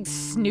me to take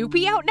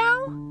Snoopy out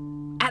now?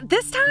 At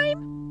this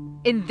time?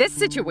 In this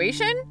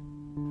situation?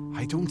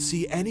 I don't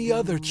see any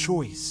other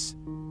choice.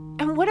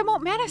 And what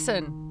about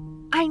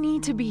Madison? I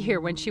need to be here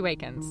when she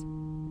wakens.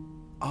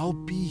 I'll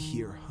be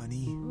here,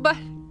 honey. But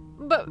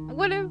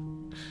what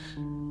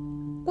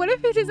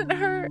if it isn't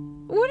her?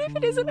 What if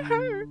it isn't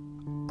her?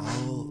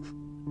 I'll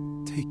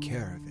take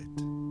care of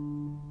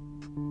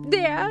it.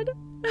 Dad?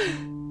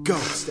 Go,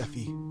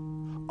 Steffi.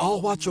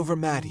 I'll watch over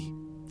Maddie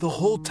the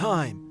whole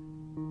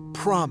time.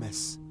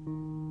 Promise.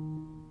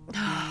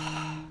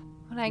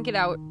 When I get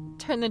out,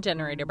 turn the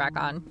generator back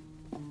on.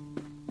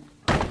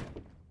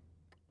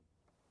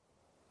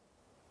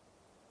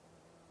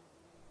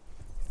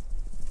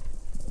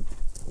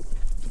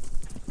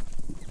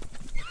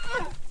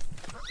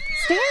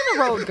 Stay on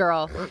the road,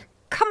 girl.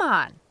 Come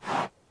on.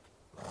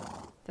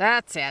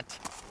 That's it.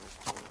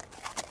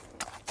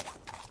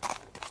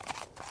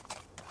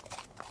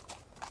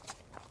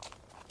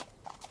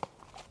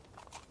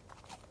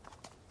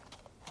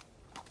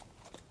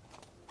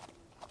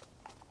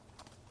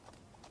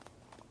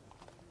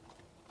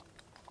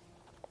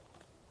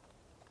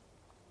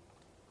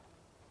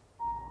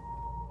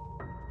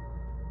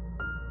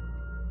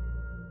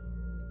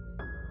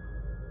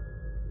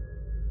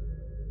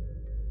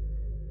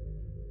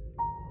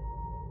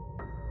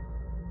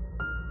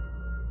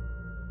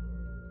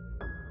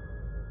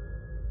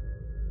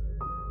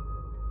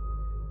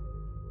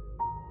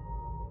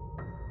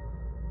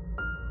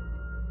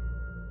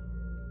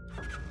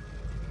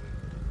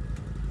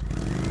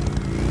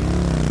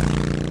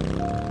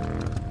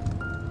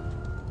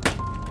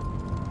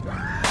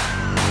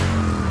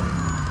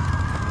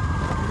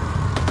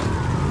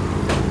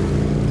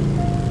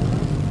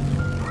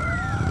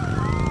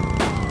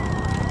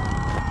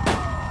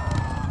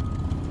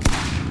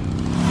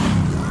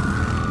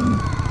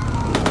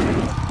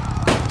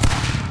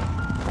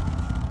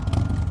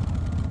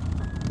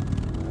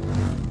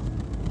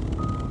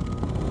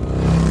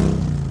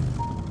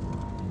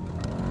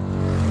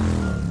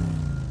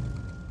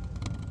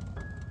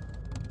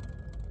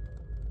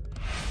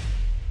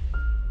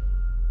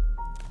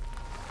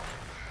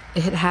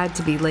 It had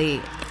to be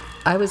late.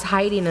 I was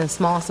hiding in a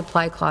small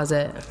supply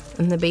closet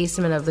in the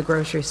basement of the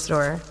grocery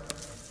store.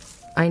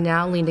 I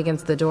now leaned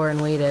against the door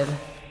and waited.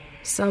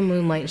 Some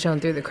moonlight shone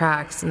through the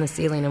cracks in the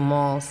ceiling and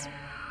walls.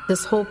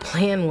 This whole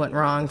plan went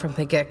wrong from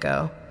the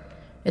get-go.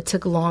 It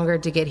took longer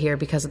to get here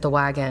because of the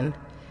wagon.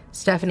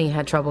 Stephanie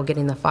had trouble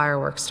getting the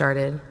fireworks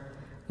started.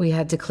 We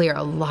had to clear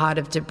a lot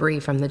of debris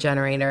from the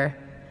generator.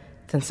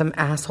 Then some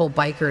asshole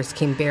bikers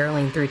came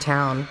barreling through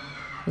town,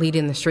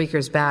 leading the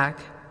streakers back.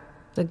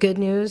 The good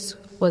news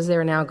was they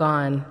were now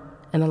gone,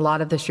 and a lot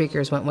of the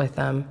streakers went with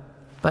them,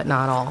 but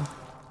not all.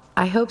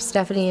 I hope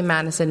Stephanie and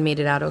Madison made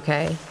it out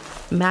okay.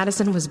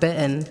 Madison was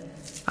bitten.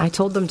 I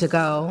told them to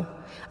go.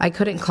 I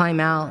couldn't climb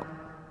out,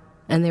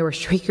 and there were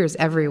streakers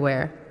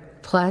everywhere.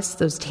 Plus,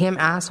 those damn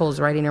assholes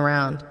riding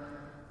around.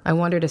 I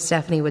wondered if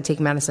Stephanie would take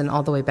Madison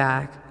all the way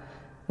back.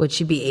 Would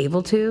she be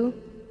able to?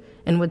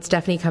 And would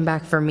Stephanie come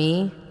back for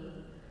me?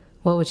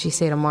 What would she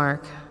say to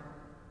Mark?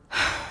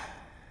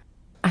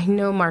 I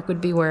know Mark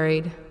would be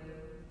worried,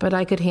 but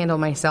I could handle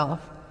myself.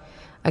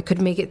 I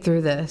could make it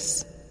through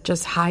this.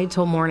 Just hide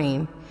till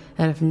morning,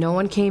 and if no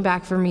one came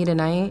back for me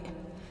tonight,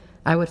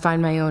 I would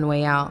find my own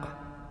way out.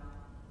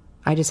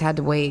 I just had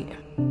to wait.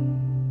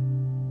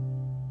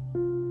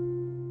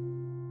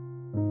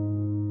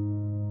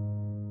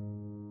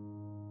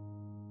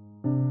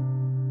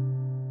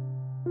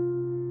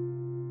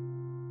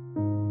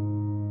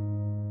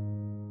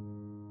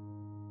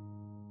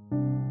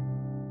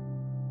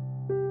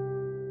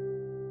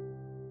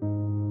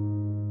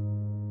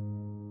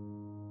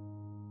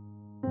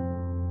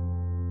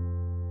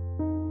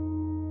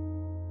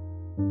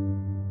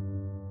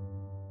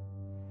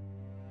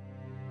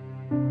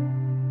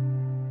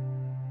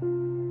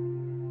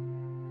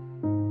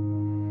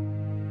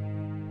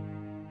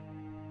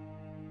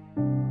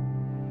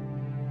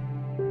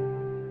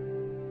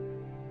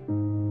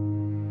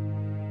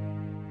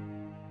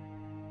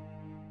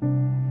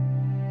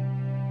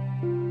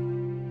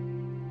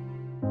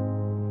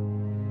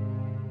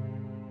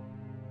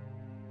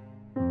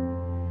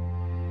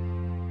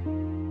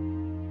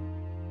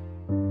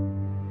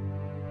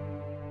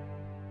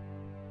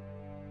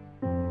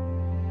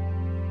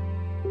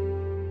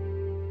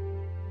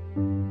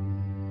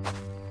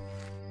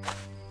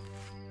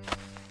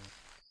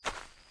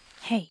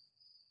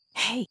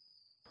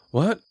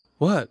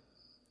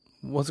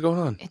 What's going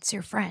on? It's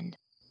your friend.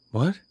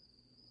 What?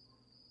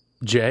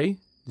 Jay?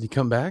 Did he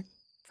come back?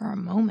 For a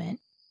moment.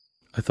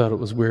 I thought it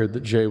was weird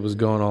that Jay was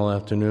gone all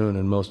afternoon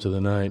and most of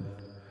the night.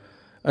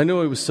 I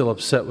knew he was still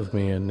upset with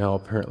me and now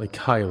apparently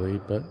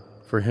Kylie, but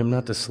for him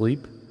not to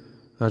sleep?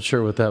 Not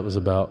sure what that was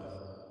about.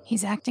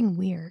 He's acting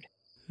weird.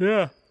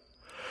 Yeah.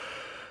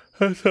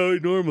 That's how he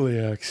normally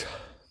acts.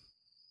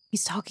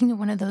 He's talking to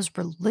one of those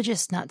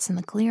religious nuts in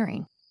the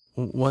clearing.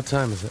 What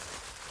time is it?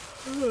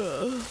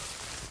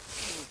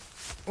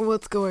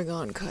 What's going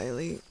on,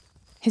 Kylie?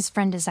 His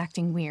friend is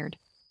acting weird.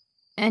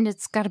 And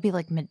it's gotta be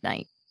like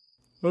midnight.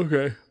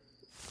 Okay.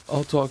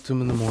 I'll talk to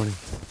him in the morning.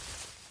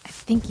 I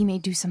think he may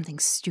do something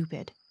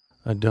stupid.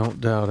 I don't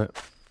doubt it.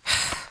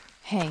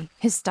 Hey,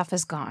 his stuff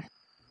is gone.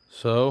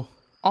 So?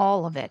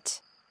 All of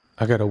it.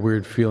 I got a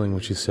weird feeling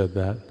when she said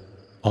that.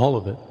 All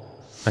of it.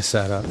 I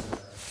sat up.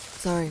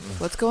 Sorry,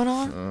 what's going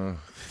on?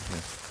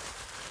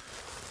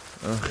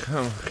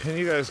 Come on, can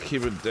you guys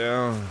keep it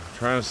down? I'm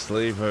trying to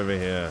sleep over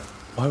here.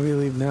 Why we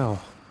leave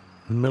now?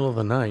 In the middle of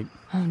the night?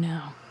 Oh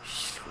no.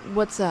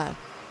 What's that?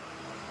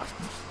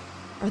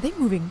 Are they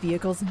moving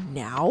vehicles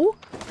now?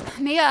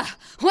 Mia,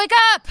 wake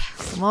up!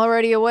 I'm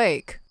already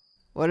awake.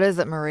 What is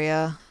it,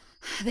 Maria?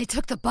 They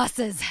took the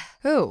buses.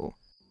 Who?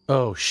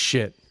 Oh,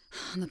 shit.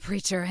 The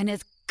preacher and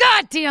his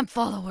goddamn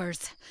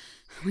followers.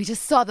 We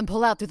just saw them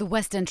pull out through the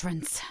west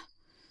entrance.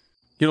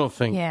 You don't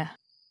think... Yeah,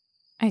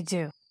 I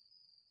do.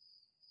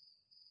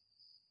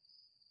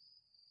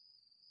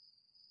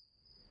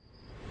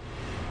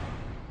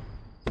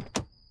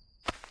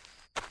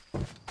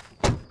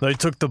 They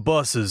took the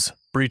buses.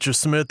 Preacher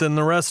Smith and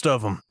the rest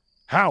of them.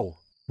 How?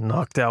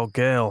 Knocked out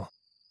Gale.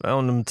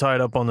 Found him tied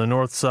up on the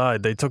north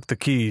side. They took the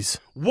keys.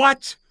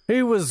 What?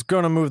 He was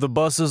gonna move the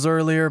buses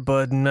earlier,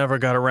 but never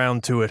got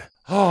around to it.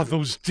 Oh,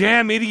 those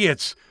damn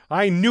idiots.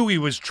 I knew he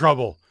was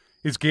trouble.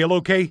 Is Gale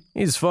okay?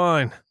 He's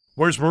fine.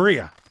 Where's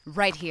Maria?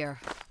 Right here.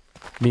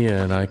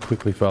 Mia and I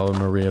quickly followed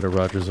Maria to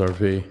Roger's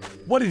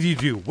RV. What did you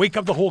do? Wake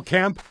up the whole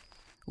camp?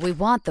 We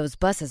want those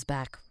buses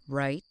back,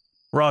 right?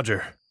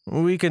 Roger.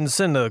 We can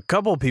send a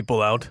couple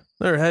people out.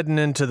 They're heading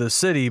into the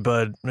city,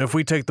 but if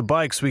we take the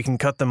bikes, we can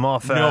cut them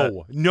off at...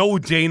 No,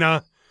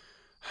 Dana.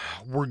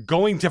 We're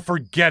going to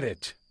forget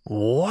it.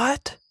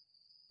 What?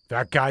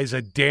 That guy's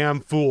a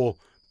damn fool,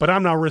 but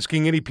I'm not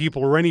risking any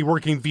people or any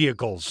working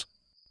vehicles.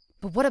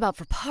 But what about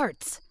for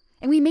parts?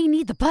 And we may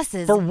need the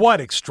buses. For what,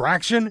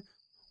 extraction?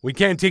 We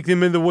can't take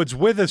them in the woods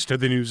with us to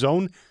the new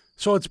zone,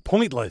 so it's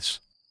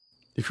pointless.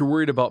 If you're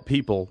worried about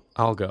people,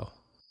 I'll go.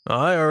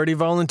 I already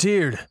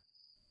volunteered.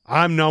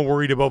 I'm not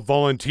worried about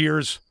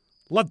volunteers.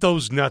 Let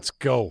those nuts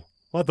go.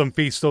 Let them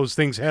face those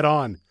things head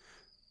on.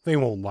 They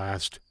won't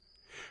last.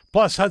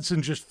 Plus,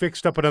 Hudson just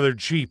fixed up another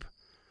Jeep.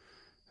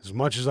 As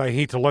much as I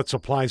hate to let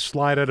supplies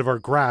slide out of our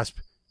grasp,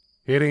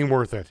 it ain't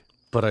worth it.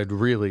 But I'd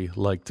really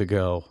like to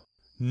go.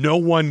 No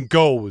one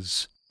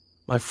goes.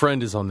 My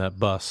friend is on that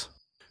bus.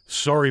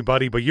 Sorry,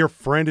 buddy, but your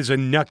friend is a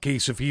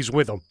nutcase if he's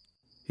with him.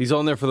 He's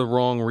on there for the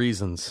wrong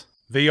reasons.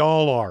 They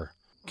all are.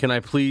 Can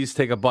I please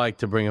take a bike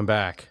to bring him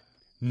back?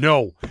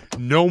 No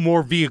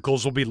more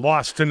vehicles will be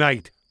lost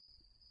tonight.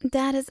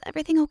 Dad, is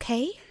everything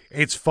okay?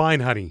 It's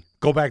fine, honey.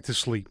 Go back to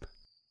sleep.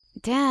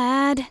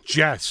 Dad.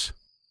 Jess.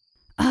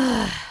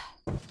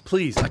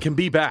 Please, I can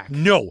be back.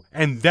 No,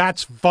 and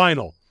that's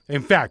final.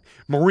 In fact,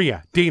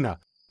 Maria, Dana,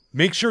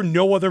 make sure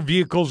no other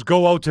vehicles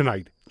go out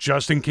tonight,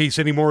 just in case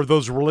any more of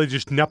those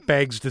religious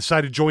nutbags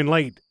decide to join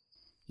late.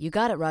 You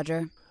got it,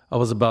 Roger. I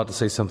was about to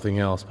say something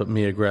else, but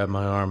Mia grabbed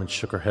my arm and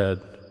shook her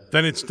head.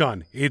 Then it's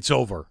done. It's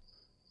over.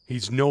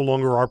 He's no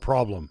longer our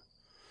problem.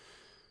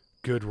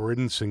 Good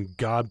riddance and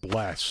God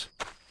bless.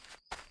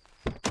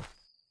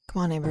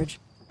 Come on, Ambridge.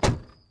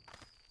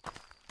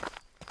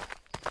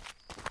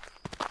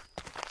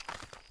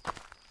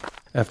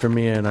 After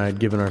Mia and I had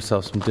given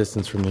ourselves some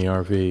distance from the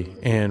RV,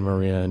 and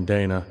Maria and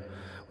Dana,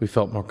 we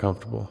felt more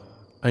comfortable.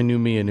 I knew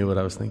Mia knew what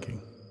I was thinking.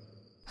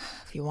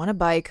 If you want a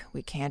bike,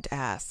 we can't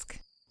ask.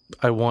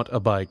 I want a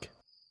bike.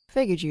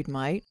 Figured you'd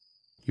might.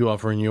 You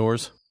offering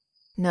yours?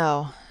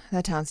 No,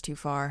 that town's too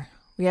far.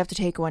 We have to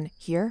take one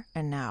here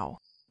and now.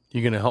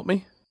 You gonna help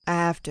me? I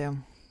have to.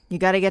 You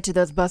gotta get to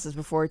those buses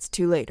before it's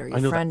too late, or your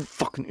I know friend... that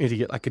fucking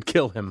idiot. I could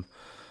kill him.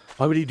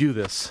 Why would he do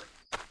this?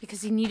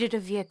 Because he needed a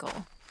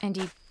vehicle, and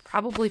he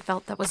probably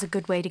felt that was a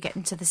good way to get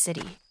into the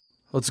city.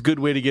 Well, it's a good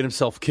way to get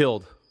himself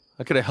killed.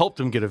 I could have helped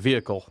him get a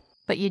vehicle.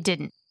 But you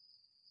didn't.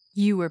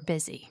 You were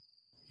busy.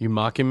 You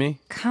mocking me?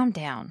 Calm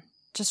down.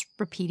 Just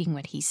repeating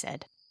what he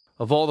said.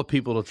 Of all the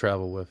people to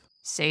travel with.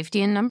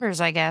 Safety in numbers,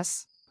 I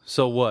guess.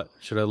 So what?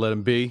 Should I let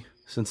him be,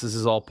 since this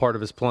is all part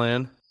of his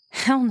plan?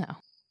 Hell no.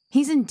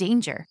 He's in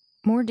danger.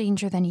 More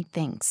danger than he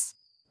thinks.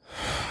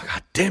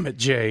 God damn it,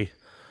 Jay.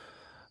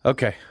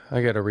 Okay,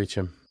 I gotta reach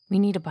him. We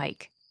need a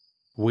bike.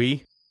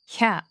 We?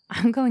 Yeah,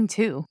 I'm going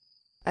too.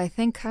 I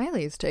think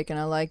Kylie's taken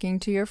a liking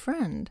to your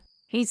friend.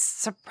 He's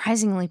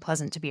surprisingly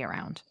pleasant to be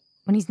around,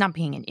 when he's not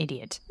being an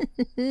idiot.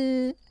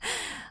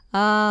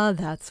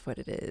 That's what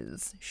it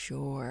is.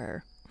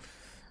 Sure.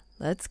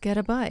 Let's get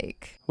a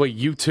bike. Wait,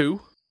 you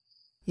too?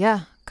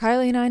 Yeah,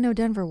 Kylie and I know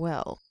Denver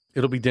well.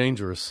 It'll be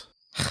dangerous.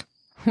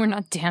 We're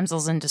not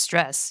damsels in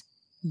distress.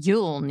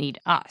 You'll need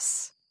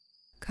us.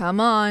 Come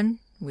on.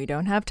 We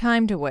don't have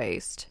time to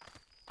waste.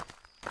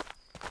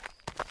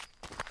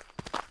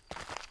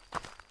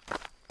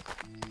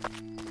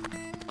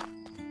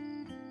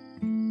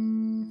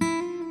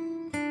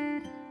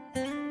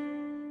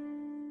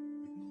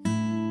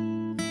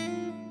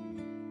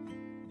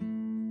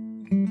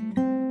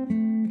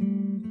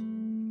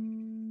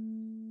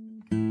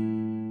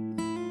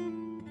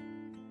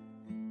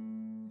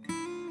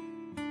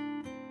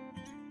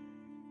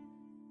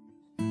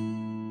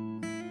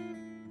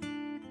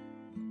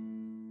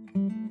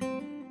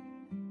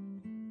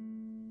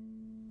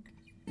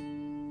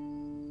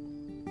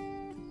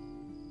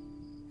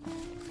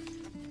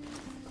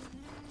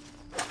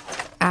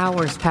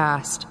 Hours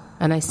passed,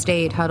 and I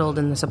stayed huddled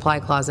in the supply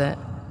closet.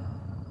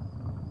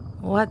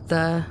 What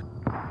the...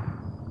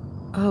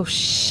 Oh,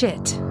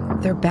 shit.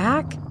 They're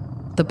back?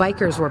 The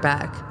bikers were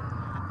back.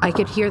 I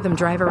could hear them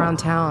drive around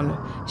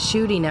town,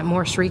 shooting at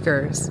more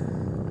shriekers.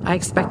 I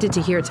expected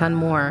to hear a ton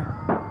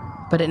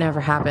more, but it never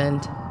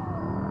happened.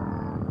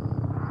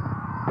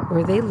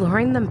 Were they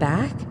luring them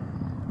back?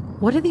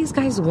 What do these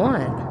guys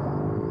want?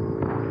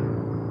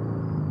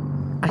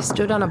 I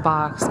stood on a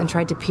box and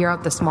tried to peer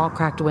out the small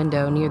cracked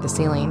window near the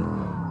ceiling,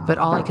 but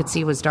all I could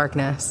see was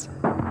darkness.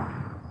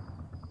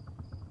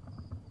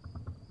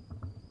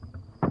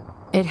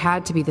 It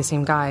had to be the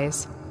same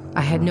guys.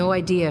 I had no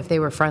idea if they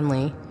were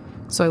friendly,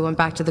 so I went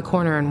back to the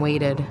corner and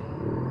waited.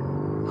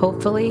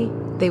 Hopefully,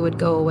 they would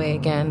go away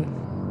again.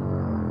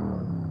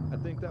 I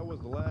think that was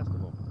the last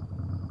of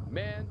them.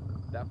 Man,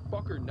 that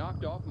fucker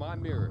knocked off my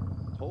mirror.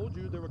 Told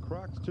you there were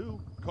Crocs too.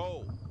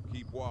 Cole,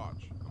 keep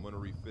watch. I'm gonna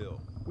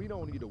refill. We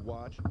don't need to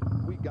watch.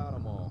 We got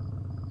them all.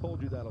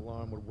 Told you that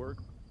alarm would work.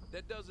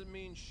 That doesn't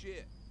mean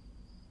shit.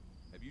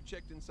 Have you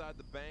checked inside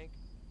the bank?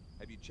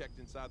 Have you checked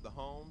inside the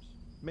homes?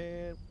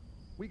 Man,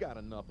 we got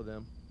enough of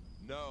them.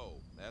 No,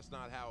 that's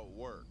not how it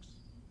works.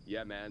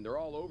 Yeah, man, they're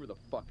all over the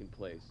fucking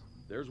place.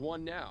 There's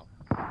one now.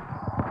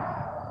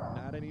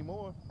 Not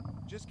anymore.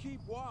 Just keep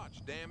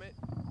watch, damn it.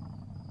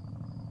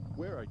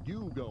 Where are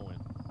you going?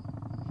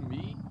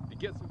 Me? To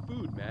get some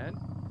food, man.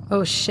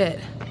 Oh, shit.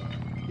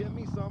 Get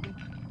me something.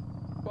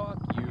 Fuck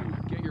you.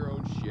 Get your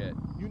own shit.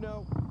 You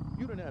know,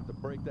 you didn't have to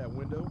break that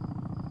window.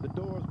 The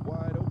door's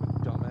wide open,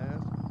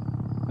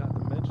 dumbass. Not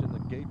to mention the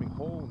gaping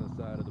hole in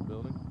the side of the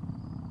building.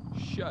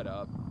 Shut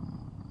up.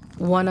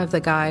 One of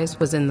the guys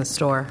was in the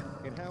store.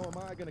 And how am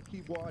I gonna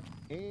keep watch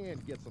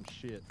and get some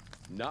shit?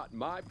 Not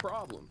my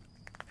problem.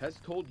 Hes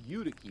told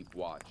you to keep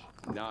watch,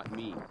 not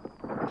me.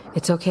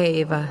 It's okay,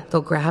 Ava.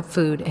 They'll grab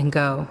food and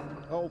go.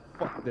 Oh,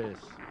 fuck this.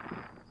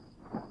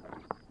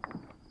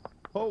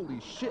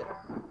 Holy shit.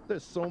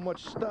 There's so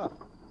much stuff.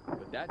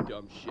 But that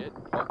dumb shit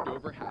parked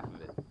over half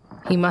of it.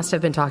 He must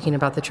have been talking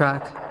about the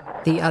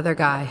truck. The other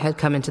guy had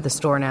come into the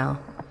store now.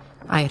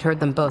 I had heard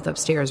them both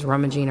upstairs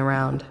rummaging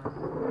around.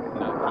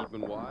 Not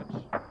keeping watch?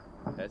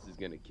 Hes is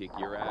gonna kick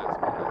your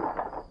ass,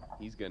 man.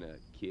 He's gonna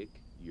kick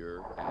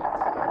your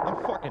ass.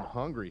 I'm fucking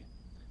hungry.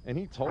 And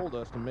he told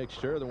us to make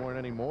sure there weren't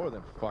any more of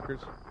them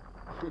fuckers.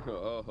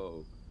 Oh,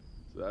 so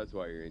that's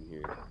why you're in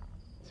here.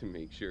 To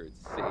make sure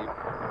it's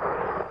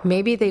safe.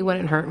 Maybe they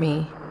wouldn't hurt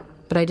me,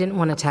 but I didn't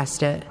want to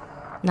test it.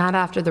 Not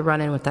after the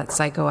run-in with that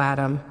psycho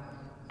Adam.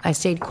 I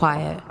stayed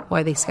quiet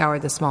while they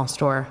scoured the small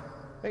store.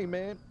 Hey,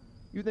 man,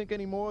 you think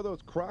any more of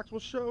those Crocs will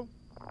show?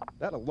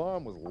 That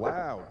alarm was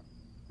loud.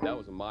 That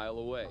was a mile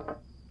away,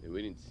 and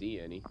we didn't see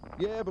any.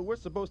 Yeah, but we're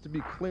supposed to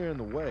be clearing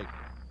the way.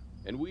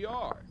 And we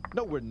are.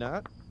 No, we're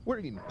not. We're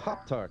eating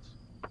Pop-Tarts.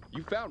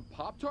 You found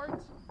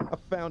Pop-Tarts? I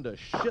found a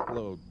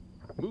shitload.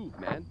 Move,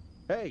 man.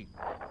 Hey,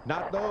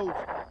 not those.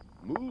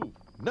 Move.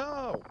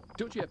 No.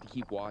 Don't you have to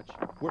keep watch?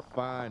 We're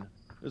fine.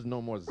 There's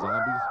no more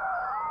zombies.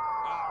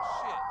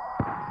 Oh,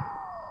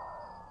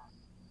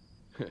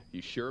 shit.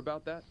 You sure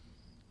about that?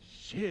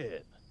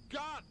 Shit.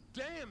 God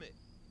damn it.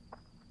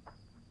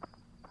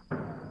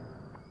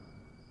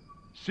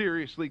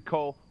 Seriously,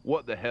 Cole,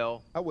 what the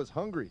hell? I was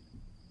hungry.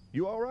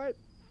 You all right?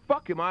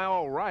 Fuck, am I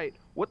all right?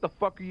 What the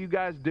fuck are you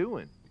guys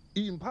doing?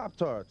 Eating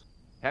Pop-Tarts.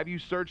 Have you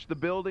searched the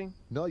building?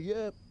 Not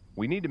yet.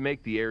 We need to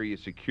make the area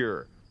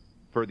secure.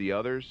 For the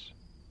others?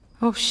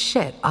 Oh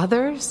shit,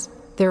 others?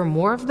 There are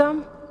more of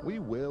them? We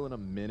will in a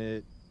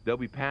minute. They'll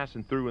be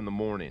passing through in the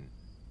morning.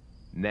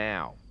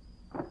 Now.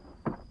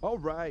 All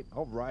right,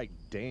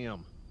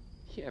 damn.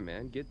 Yeah,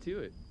 man, get to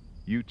it.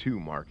 You too,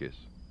 Marcus.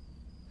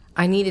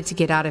 I needed to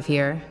get out of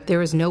here. There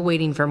was no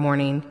waiting for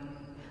morning.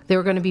 There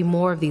were going to be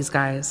more of these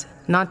guys,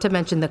 not to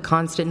mention the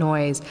constant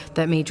noise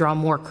that may draw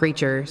more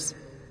creatures.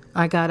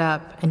 I got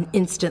up and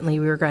instantly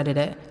regretted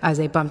it as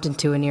I bumped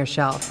into a near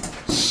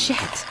shelf.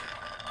 Shit!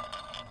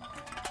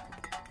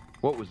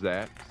 What was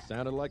that?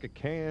 Sounded like a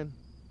can.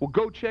 Well,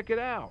 go check it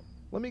out.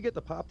 Let me get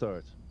the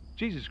Pop-Tarts.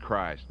 Jesus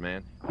Christ,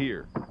 man.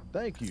 Here.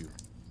 Thank you.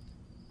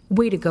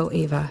 Way to go,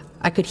 Ava.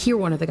 I could hear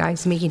one of the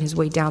guys making his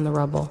way down the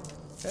rubble.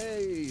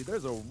 Hey,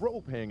 there's a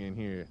rope hanging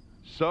here.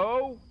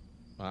 So?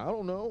 I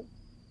don't know.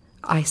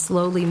 I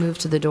slowly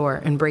moved to the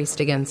door and braced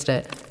against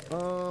it.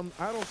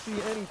 I don't see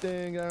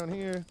anything down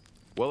here.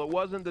 Well, it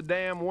wasn't the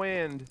damn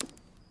wind.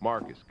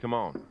 Marcus, come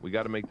on. We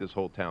got to make this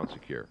whole town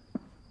secure.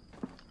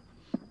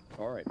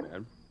 All right,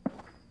 man.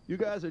 You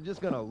guys are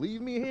just gonna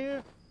leave me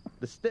here?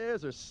 The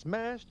stairs are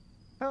smashed.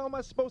 How am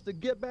I supposed to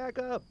get back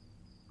up?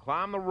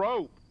 Climb the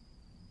rope.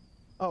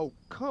 Oh,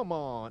 come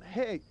on.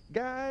 Hey,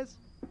 guys.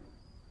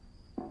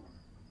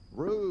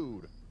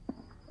 Rude.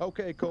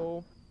 Okay,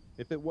 Cole.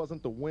 If it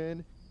wasn't the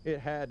wind, it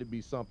had to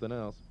be something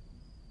else.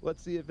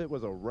 Let's see if it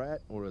was a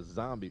rat or a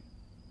zombie.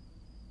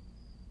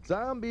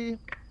 Zombie!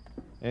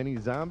 Any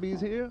zombies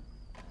here?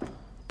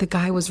 The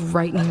guy was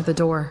right near the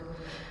door.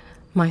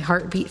 My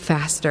heart beat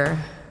faster.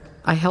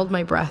 I held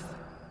my breath.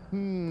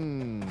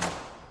 Come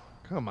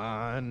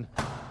on.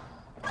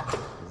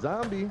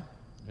 Zombie.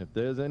 If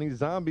there's any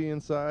zombie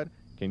inside,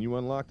 can you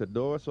unlock the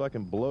door so I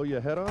can blow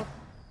your head off?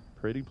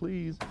 Pretty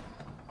please.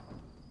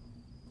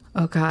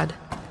 Oh God,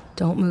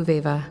 don't move,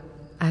 Ava.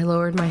 I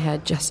lowered my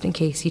head just in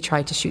case he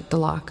tried to shoot the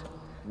lock.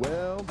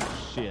 Well,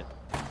 shit.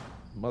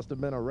 Must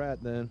have been a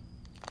rat then.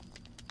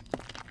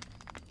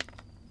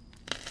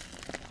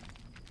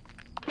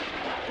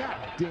 God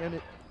damn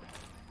it.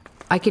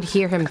 I could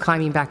hear him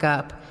climbing back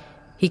up.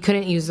 He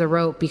couldn't use the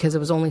rope because it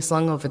was only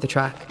slung over the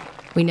truck.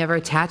 We never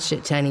attached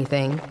it to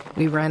anything.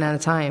 We ran out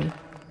of time.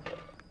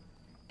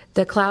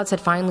 The clouds had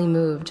finally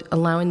moved,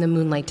 allowing the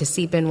moonlight to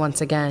seep in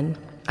once again.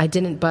 I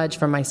didn't budge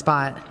from my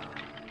spot.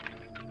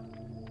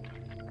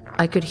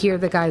 I could hear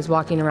the guys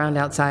walking around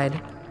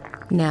outside.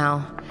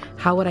 Now,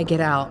 how would I get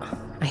out?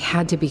 I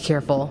had to be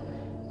careful.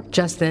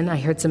 Just then, I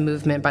heard some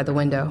movement by the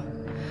window.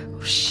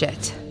 Oh,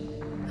 shit.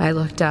 I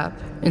looked up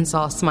and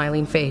saw a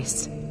smiling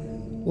face.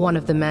 One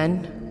of the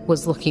men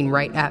was looking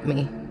right at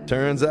me.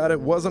 Turns out it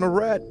wasn't a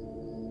rat.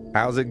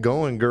 How's it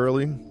going,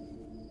 girlie?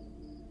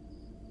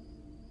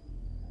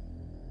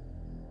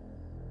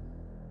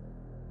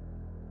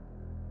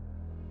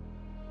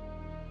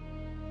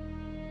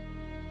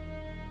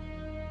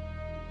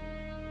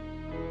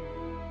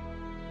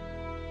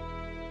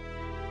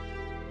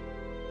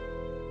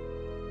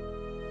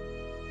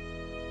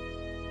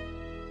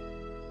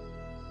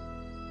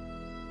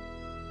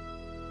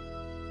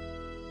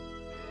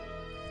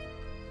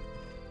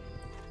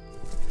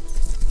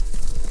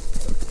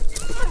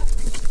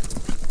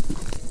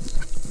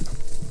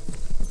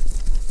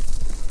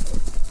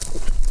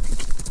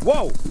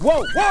 Whoa!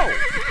 Whoa! Whoa!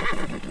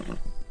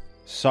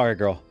 Sorry,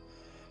 girl.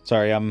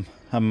 Sorry, I'm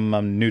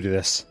new to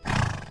this.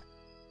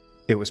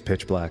 It was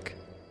pitch black.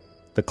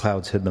 The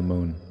clouds hid the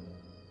moon.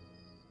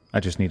 I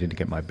just needed to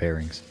get my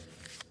bearings.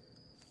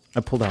 I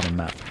pulled out a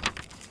map.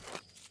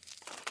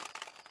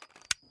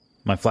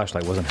 My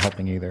flashlight wasn't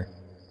helping either.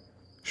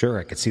 Sure,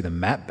 I could see the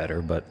map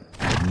better, but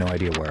I had no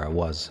idea where I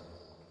was.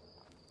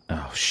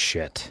 Oh,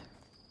 shit.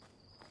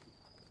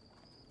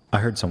 I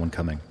heard someone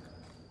coming.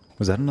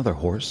 Was that another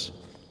horse?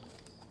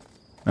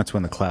 That's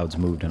when the clouds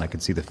moved and I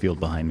could see the field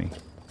behind me.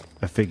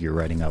 A figure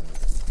riding up.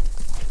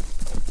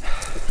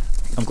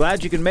 I'm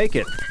glad you can make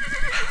it.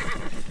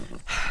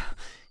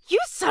 You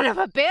son of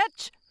a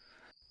bitch!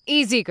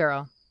 Easy,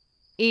 girl.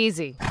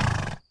 Easy.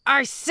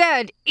 I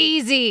said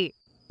easy!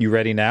 You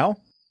ready now?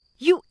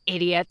 You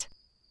idiot.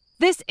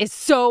 This is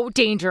so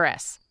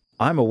dangerous.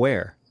 I'm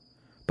aware,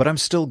 but I'm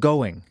still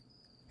going.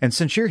 And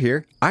since you're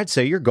here, I'd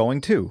say you're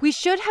going too. We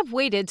should have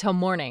waited till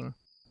morning.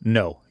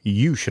 No,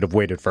 you should have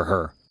waited for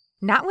her.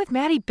 Not with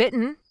Maddie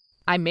bitten.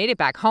 I made it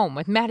back home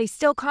with Maddie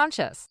still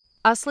conscious.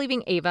 Us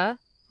leaving Ava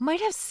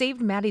might have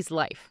saved Maddie's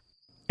life.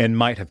 And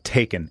might have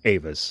taken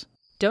Ava's.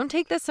 Don't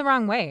take this the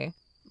wrong way,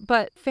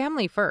 but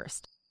family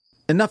first.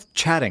 Enough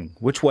chatting.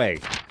 Which way?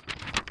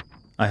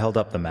 I held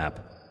up the map.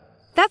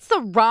 That's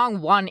the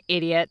wrong one,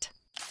 idiot.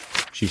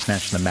 She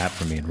snatched the map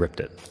from me and ripped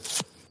it.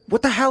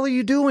 What the hell are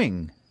you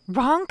doing?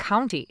 Wrong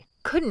county.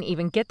 Couldn't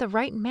even get the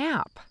right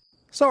map.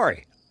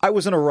 Sorry, I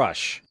was in a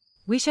rush.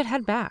 We should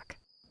head back.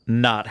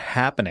 Not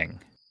happening.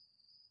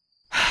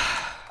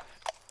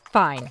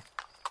 Fine.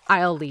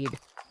 I'll lead.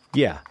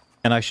 Yeah,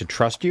 and I should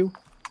trust you?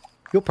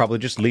 You'll probably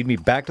just lead me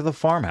back to the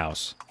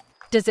farmhouse.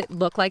 Does it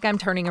look like I'm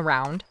turning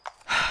around?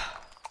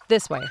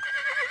 This way.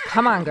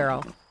 Come on,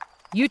 girl.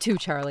 You too,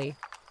 Charlie.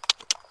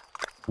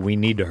 We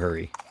need to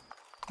hurry.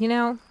 You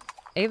know,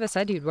 Ava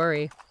said you'd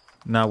worry.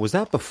 Now, was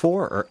that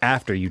before or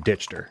after you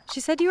ditched her? She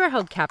said you were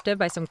held captive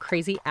by some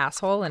crazy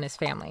asshole and his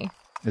family.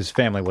 His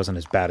family wasn't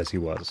as bad as he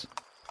was.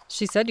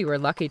 She said you were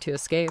lucky to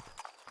escape.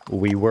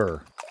 We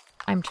were.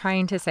 I'm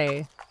trying to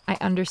say, I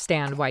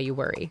understand why you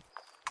worry.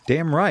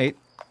 Damn right.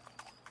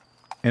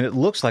 And it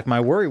looks like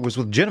my worry was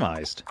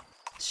legitimized.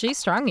 She's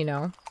strong, you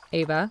know,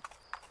 Ava.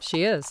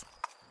 She is.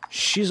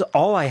 She's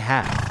all I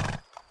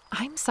have.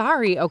 I'm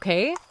sorry,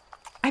 okay?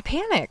 I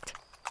panicked.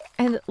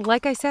 And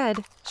like I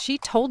said, she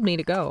told me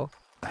to go.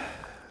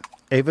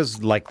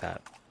 Ava's like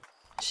that.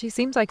 She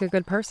seems like a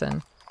good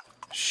person.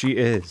 She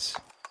is.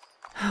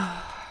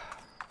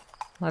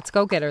 Let's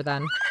go get her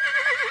then.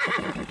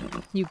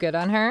 You good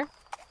on her?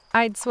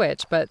 I'd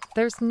switch, but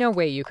there's no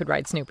way you could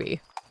ride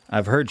Snoopy.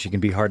 I've heard she can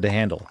be hard to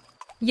handle.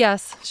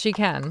 Yes, she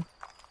can.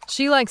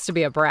 She likes to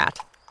be a brat.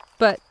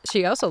 But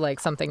she also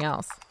likes something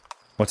else.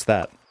 What's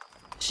that?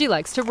 She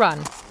likes to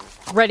run.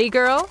 Ready,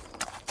 girl?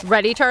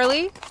 Ready,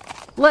 Charlie?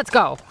 Let's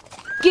go.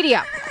 Giddy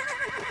up.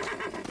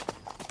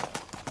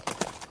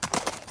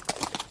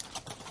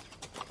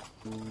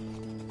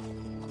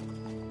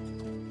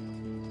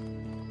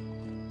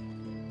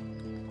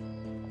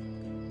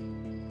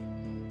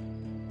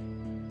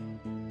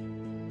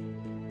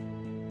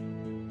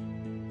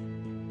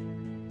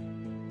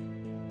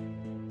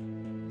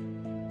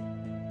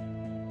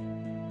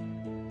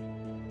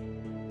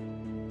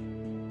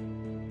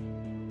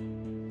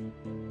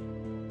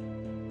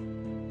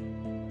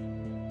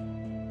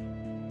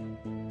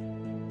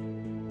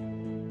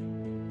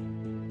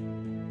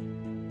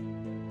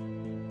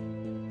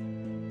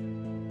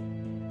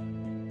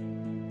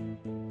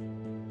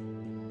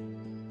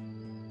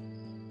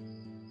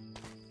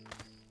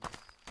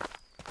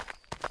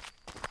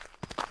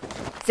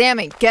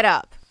 Sammy, get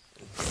up.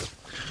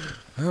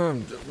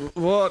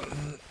 What?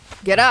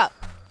 Get up.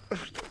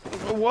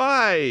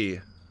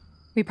 Why?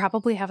 We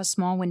probably have a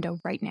small window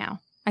right now.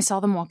 I saw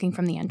them walking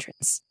from the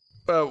entrance.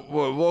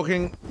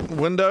 Walking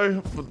window?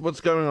 What's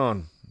going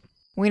on?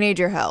 We need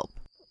your help.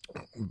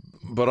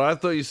 But I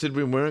thought you said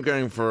we weren't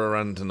going for a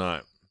run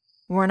tonight.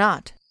 We're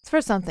not. It's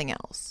for something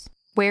else.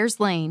 Where's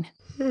Lane?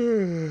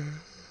 I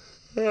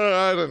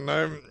don't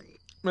know.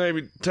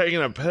 Maybe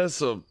taking a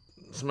piss or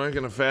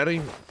smoking a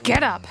fatty?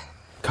 Get up.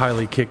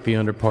 Kylie kicked the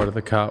under part of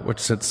the cot, which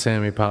sent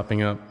Sammy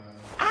popping up.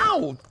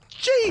 Ow!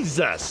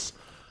 Jesus!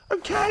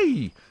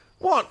 Okay.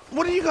 What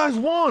do you guys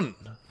want?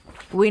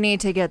 We need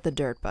to get the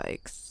dirt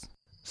bikes.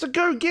 So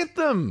go get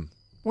them.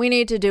 We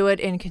need to do it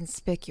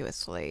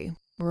inconspicuously.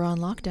 We're on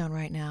lockdown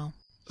right now.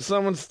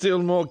 Someone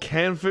steal more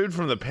canned food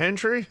from the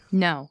pantry?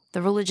 No,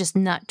 the religious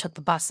nut took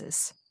the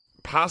buses.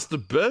 Pastor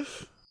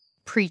Biff?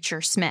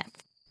 Preacher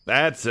Smith.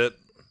 That's it.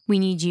 We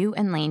need you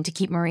and Lane to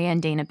keep Maria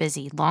and Dana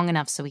busy long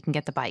enough so we can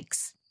get the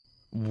bikes.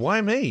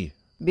 Why me?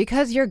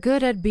 Because you're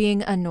good at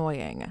being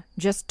annoying.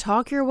 Just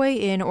talk your way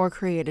in or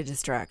create a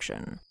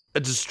distraction. A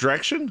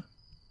distraction?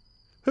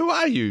 Who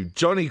are you,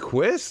 Johnny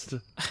Quest?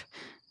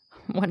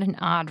 What an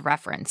odd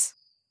reference.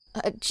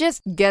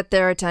 Just get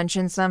their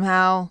attention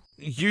somehow.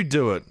 You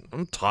do it.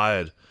 I'm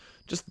tired.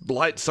 Just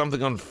light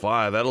something on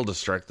fire. That'll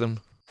distract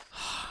them.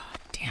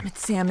 Damn it,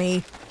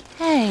 Sammy.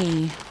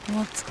 Hey,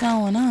 what's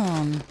going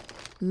on?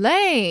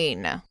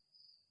 Lane!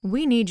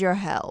 We need your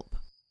help.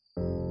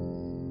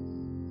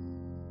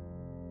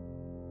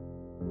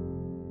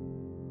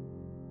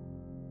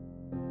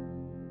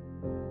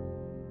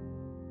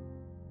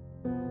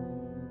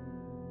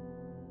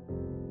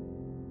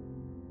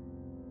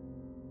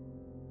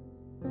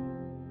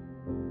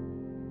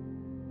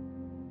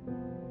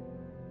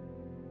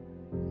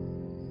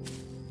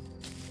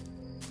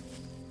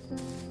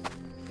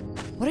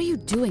 What are you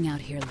doing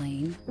out here,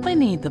 Lane? We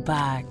need the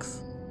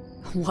bikes.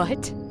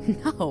 What?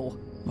 No.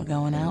 We're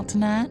going out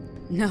tonight?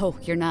 No,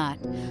 you're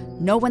not.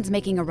 No one's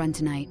making a run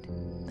tonight.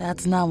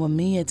 That's not what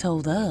Mia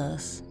told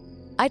us.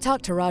 I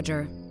talked to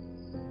Roger.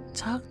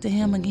 Talk to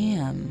him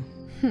again.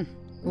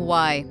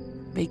 Why?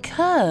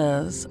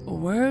 Because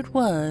word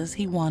was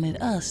he wanted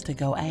us to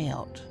go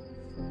out.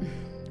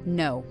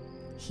 No.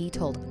 He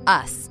told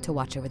us to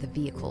watch over the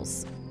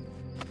vehicles.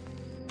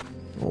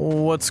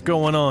 What's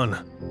going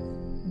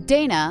on?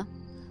 Dana,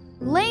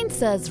 Lane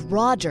says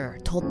Roger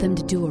told them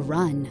to do a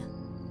run.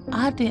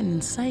 I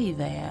didn't say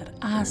that.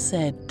 I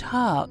said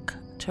talk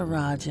to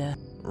Roger.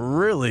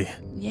 Really?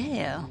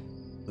 Yeah.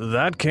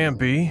 That can't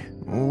be.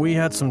 We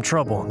had some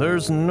trouble.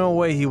 There's no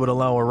way he would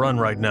allow a run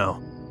right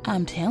now.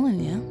 I'm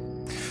telling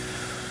you.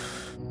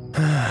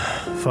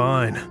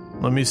 Fine.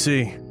 Let me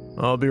see.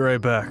 I'll be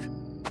right back.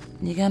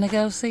 You gonna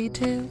go see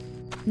too?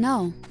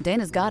 No,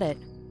 Dana's got it.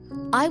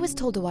 I was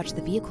told to watch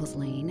the vehicles,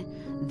 Lane.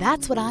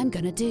 That's what I'm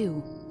gonna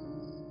do.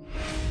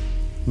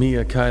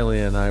 Mia,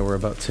 Kylie, and I were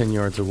about 10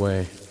 yards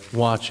away,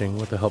 watching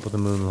with the help of the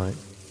moonlight.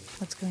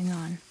 What's going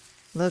on?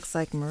 Looks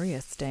like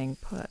Maria's staying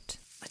put.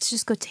 Let's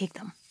just go take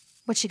them.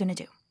 What's she gonna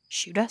do?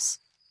 Shoot us?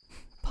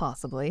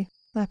 Possibly.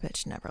 That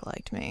bitch never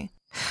liked me.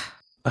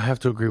 I have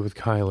to agree with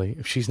Kylie.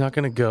 If she's not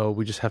going to go,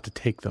 we just have to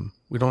take them.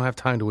 We don't have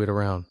time to wait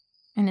around.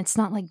 And it's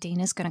not like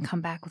Dana's gonna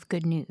come back with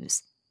good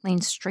news.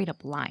 Lane's straight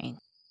up lying.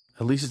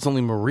 At least it's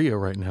only Maria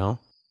right now.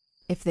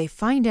 If they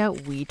find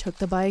out we took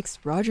the bikes,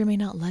 Roger may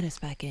not let us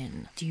back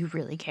in. Do you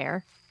really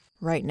care?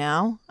 Right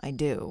now, I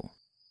do.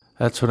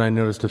 That's when I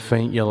noticed a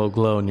faint yellow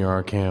glow near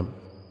our camp.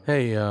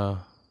 Hey,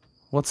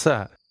 what's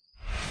that?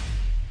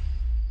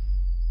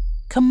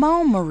 Come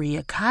on,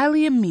 Maria.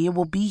 Kylie and Mia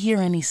will be here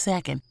any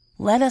second.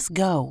 Let us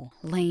go.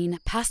 Lane,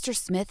 Pastor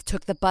Smith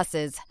took the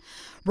buses.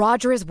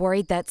 Roger is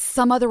worried that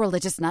some other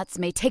religious nuts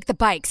may take the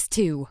bikes,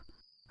 too.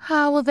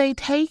 How will they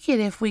take it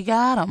if we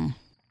got them?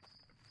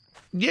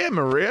 Yeah,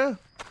 Maria.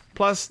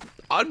 Plus,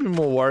 I'd be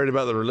more worried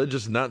about the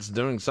religious nuts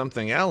doing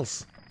something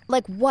else.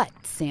 Like what,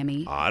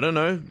 Sammy? I don't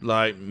know.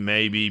 Like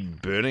maybe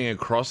burning a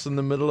cross in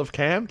the middle of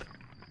camp?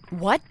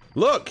 What?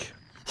 Look!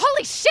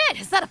 Holy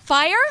shit! Is that a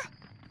fire?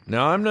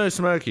 Now, I'm no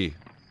Smokey,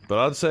 but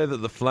I'd say that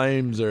the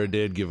flames are a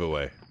dead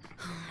giveaway.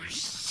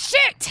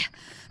 Shit!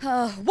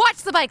 Watch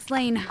the bikes,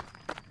 Lane.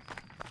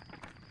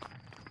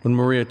 When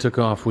Maria took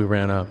off, we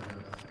ran up.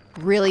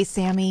 Really,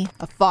 Sammy?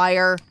 A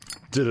fire?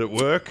 Did it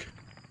work?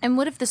 And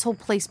what if this whole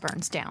place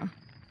burns down?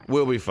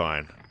 We'll be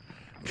fine.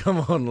 Come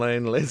on,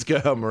 Lane, let's go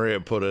how Maria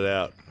put it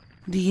out.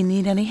 Do you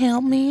need any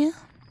help, Mia?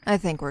 I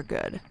think we're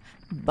good.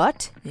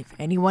 But if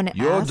anyone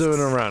You're asks...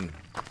 doing a run.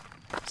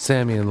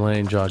 Sammy and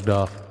Lane jogged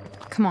off.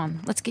 Come on,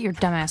 let's get your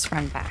dumbass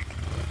friend back.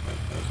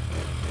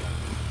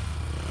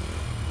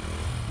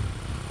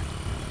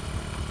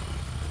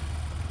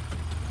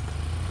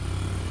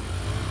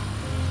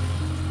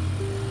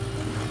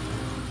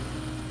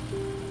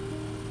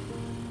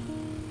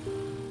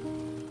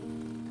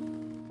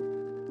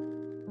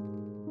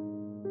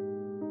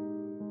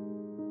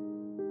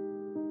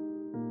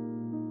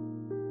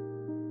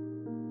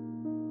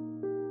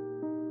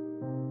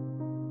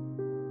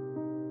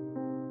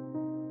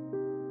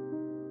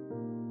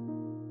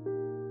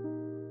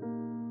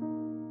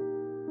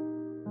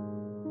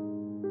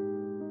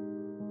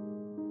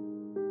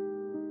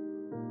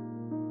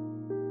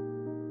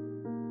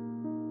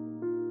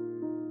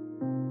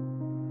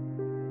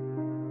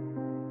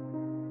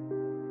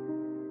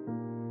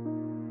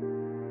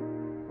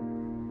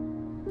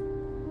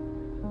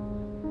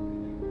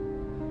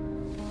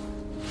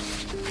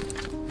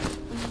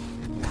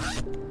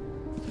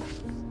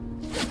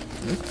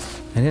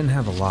 I didn't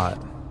have a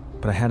lot,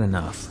 but I had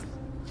enough.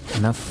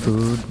 Enough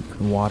food,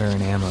 water,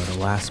 and ammo to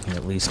last me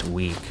at least a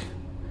week.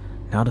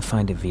 Now to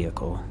find a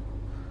vehicle.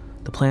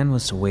 The plan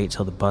was to wait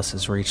till the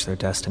buses reached their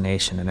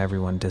destination and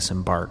everyone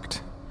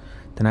disembarked.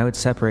 Then I would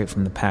separate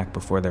from the pack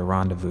before their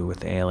rendezvous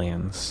with the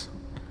aliens.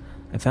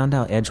 I found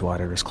out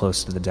Edgewater is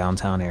close to the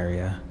downtown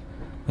area.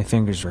 My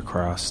fingers were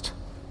crossed.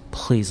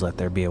 Please let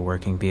there be a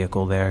working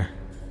vehicle there.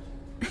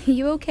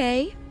 You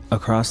okay?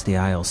 Across the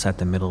aisle sat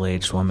the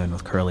middle-aged woman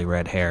with curly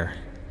red hair.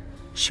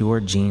 She wore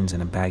jeans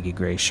and a baggy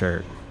gray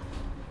shirt.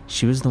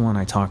 She was the one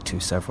I talked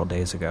to several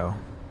days ago.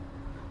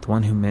 The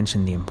one who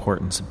mentioned the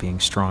importance of being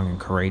strong and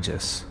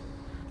courageous.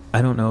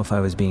 I don't know if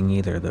I was being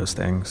either of those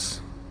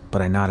things,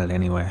 but I nodded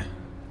anyway.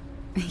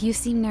 You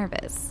seem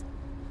nervous.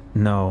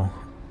 No,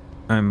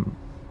 I'm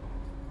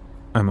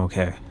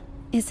okay.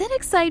 Is it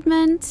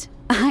excitement?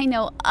 I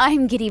know,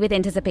 I'm giddy with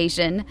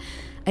anticipation.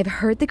 I've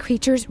heard the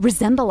creatures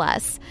resemble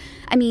us.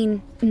 I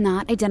mean,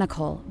 not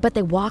identical, but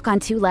they walk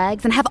on two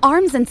legs and have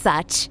arms and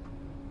such.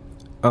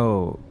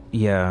 Oh,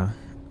 yeah,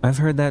 I've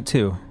heard that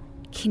too.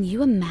 Can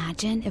you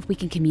imagine if we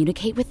can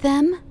communicate with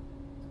them?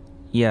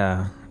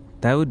 Yeah,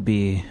 that would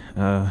be,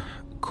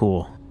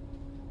 cool.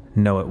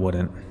 No, it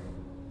wouldn't.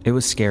 It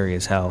was scary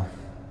as hell.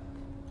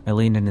 I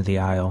leaned into the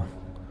aisle.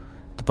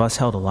 The bus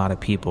held a lot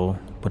of people,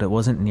 but it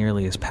wasn't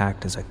nearly as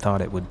packed as I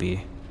thought it would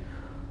be.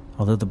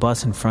 Although the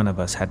bus in front of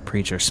us had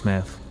Preacher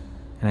Smith,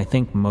 and I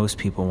think most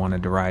people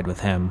wanted to ride with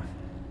him.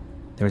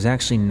 There was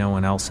actually no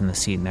one else in the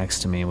seat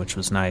next to me, which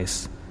was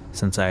nice,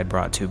 since I had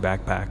brought 2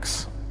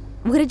 backpacks.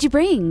 What did you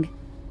bring?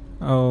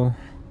 Oh,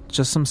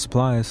 just some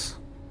supplies.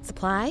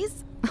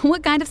 Supplies?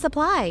 What kind of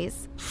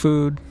supplies?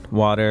 Food,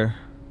 water,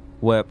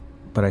 whip,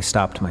 but I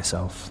stopped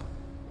myself.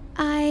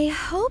 I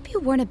hope you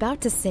weren't about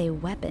to say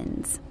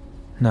weapons.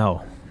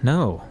 No.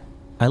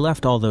 I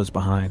left all those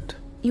behind.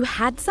 You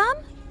had some?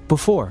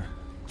 Before.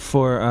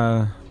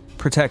 For,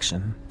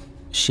 protection.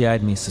 She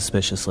eyed me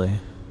suspiciously.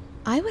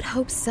 I would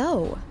hope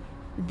so.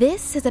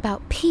 This is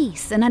about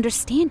peace and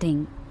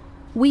understanding.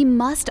 We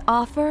must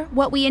offer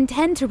what we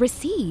intend to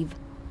receive.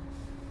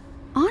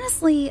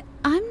 Honestly,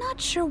 I'm not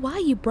sure why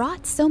you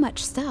brought so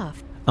much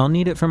stuff. I'll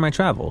need it for my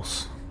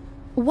travels.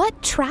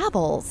 What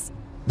travels?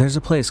 There's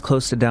a place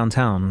close to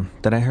downtown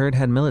that I heard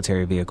had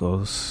military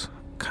vehicles.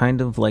 Kind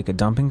of like a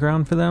dumping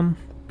ground for them.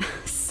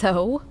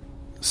 So?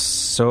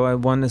 So I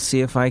wanted to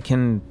see if I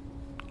can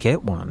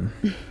get one.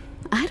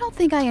 I don't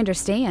think I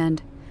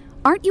understand.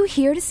 Aren't you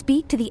here to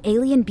speak to the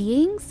alien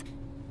beings?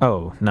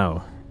 Oh,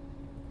 no.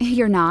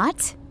 You're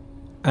not?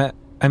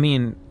 I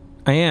mean,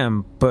 I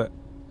am, but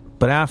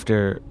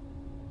afterwards.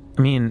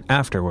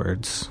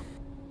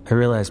 I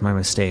realized my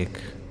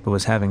mistake, but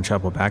was having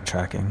trouble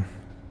backtracking.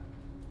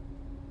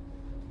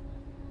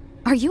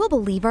 Are you a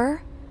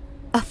believer?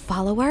 A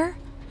follower?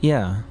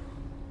 Yeah,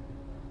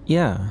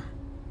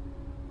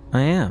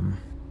 I am.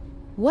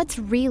 What's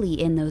really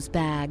in those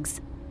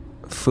bags?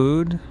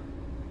 Food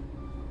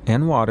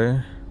and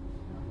water,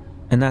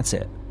 and that's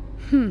it.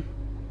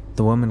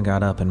 The woman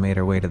got up and made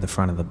her way to the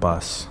front of the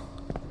bus.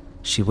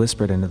 She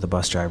whispered into the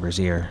bus driver's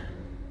ear.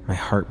 My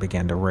heart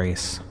began to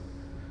race.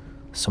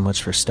 So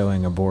much for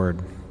stowing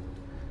aboard.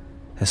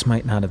 This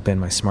might not have been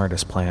my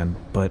smartest plan,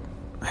 but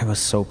I was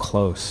so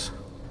close.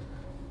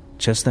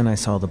 Just then I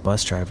saw the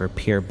bus driver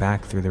peer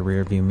back through the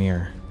rearview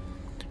mirror.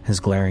 His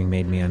glaring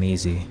made me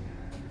uneasy.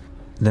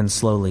 Then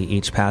slowly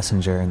each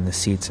passenger in the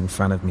seats in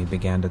front of me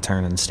began to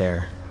turn and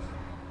stare.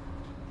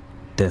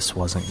 This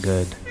wasn't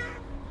good.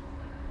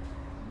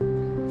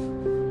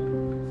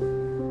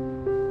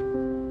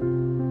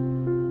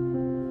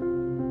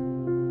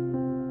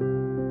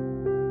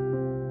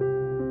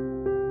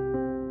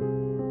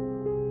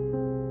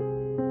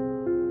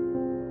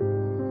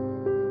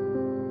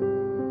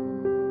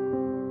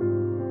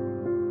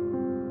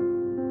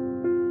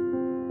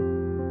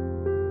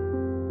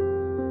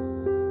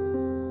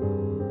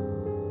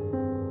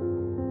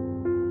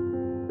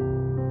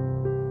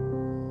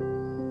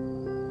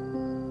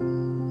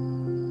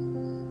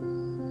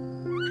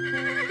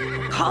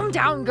 Calm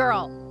down,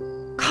 girl.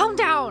 Calm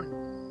down.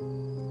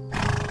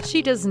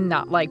 She does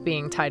not like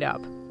being tied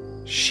up.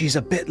 She's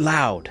a bit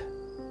loud.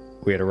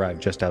 We had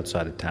arrived just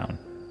outside of town.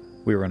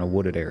 We were in a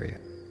wooded area.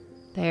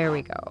 There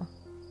we go.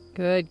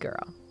 Good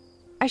girl.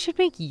 I should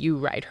make you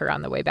ride her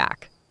on the way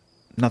back.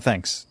 No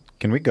thanks.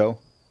 Can we go?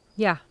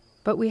 Yeah,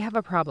 but we have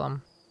a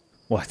problem.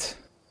 What?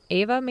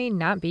 Ava may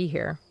not be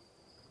here.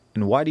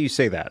 And why do you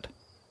say that?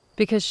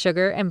 Because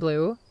Sugar and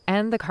Blue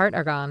and the cart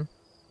are gone.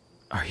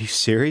 Are you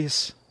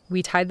serious?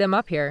 We tied them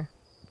up here.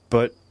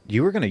 But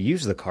you were going to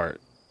use the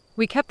cart.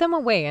 We kept them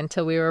away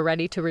until we were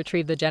ready to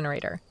retrieve the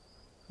generator.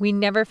 We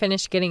never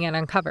finished getting it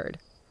uncovered.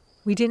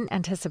 We didn't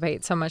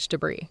anticipate so much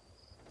debris.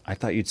 I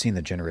thought you'd seen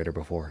the generator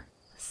before.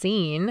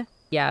 Seen?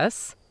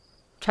 Yes.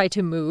 Tried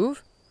to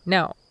move?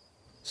 No.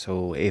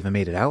 So Ava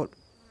made it out?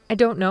 I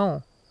don't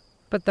know.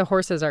 But the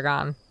horses are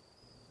gone.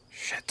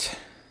 Shit.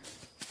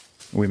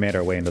 We made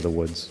our way into the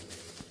woods.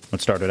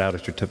 What started out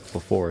as your typical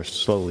forest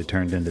slowly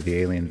turned into the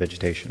alien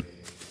vegetation.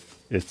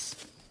 It's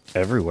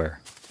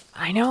everywhere.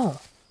 I know.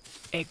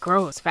 It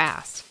grows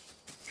fast.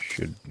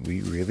 Should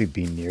we really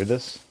be near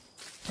this?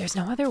 There's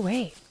no other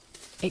way.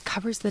 It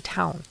covers the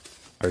town.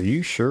 Are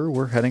you sure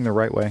we're heading the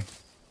right way?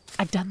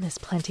 I've done this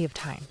plenty of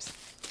times.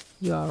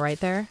 You all right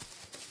there?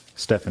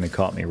 Stephanie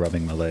caught me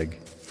rubbing my leg.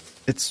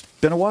 It's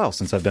been a while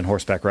since I've been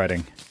horseback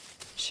riding.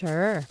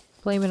 Sure.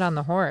 Blame it on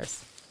the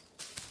horse.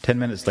 10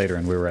 minutes later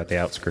and we were at the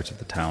outskirts of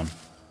the town.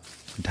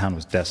 The town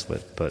was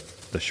desolate, but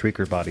the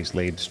shrieker bodies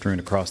laid strewn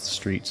across the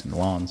streets and the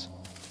lawns.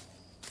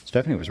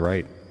 Stephanie was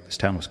right. This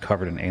town was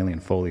covered in alien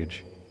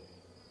foliage.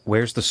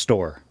 Where's the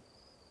store?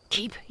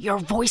 Keep your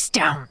voice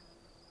down.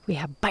 We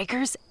have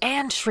bikers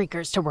and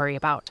shriekers to worry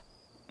about.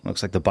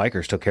 Looks like the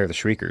bikers took care of the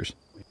shriekers.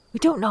 We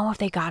don't know if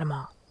they got them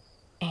all.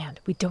 And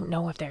we don't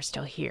know if they're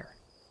still here.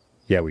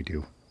 Yeah, we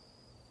do.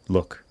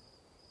 Look.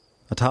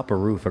 Atop a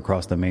roof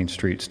across the main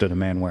street stood a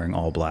man wearing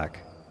all black.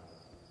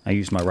 I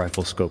used my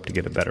rifle scope to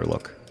get a better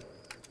look.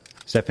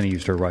 Stephanie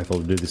used her rifle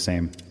to do the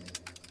same.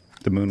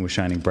 The moon was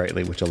shining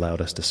brightly, which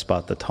allowed us to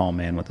spot the tall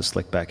man with the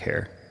slick back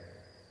hair.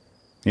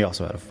 He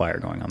also had a fire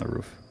going on the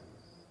roof.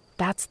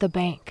 That's the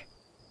bank.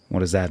 What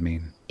does that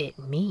mean? It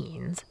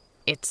means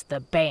it's the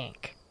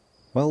bank.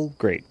 Well,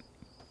 great.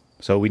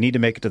 So we need to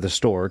make it to the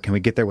store. Can we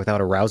get there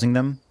without arousing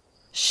them?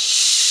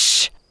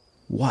 Shh!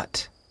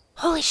 What?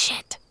 Holy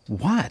shit!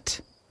 What?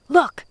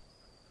 Look!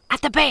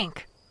 At the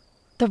bank!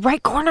 The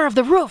right corner of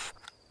the roof!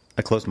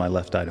 I closed my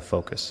left eye to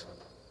focus.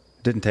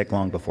 It didn't take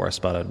long before I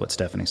spotted what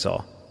Stephanie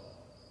saw.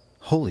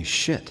 Holy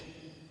shit.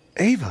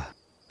 Ava!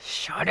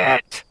 Shut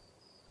it!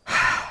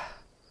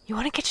 You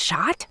want to get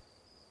shot?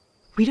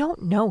 We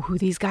don't know who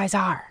these guys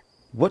are.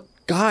 What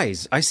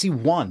guys? I see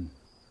one.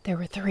 There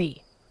were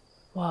 3.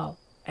 Well,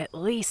 at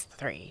least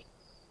 3.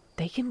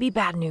 They can be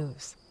bad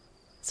news.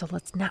 So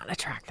let's not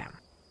attract them.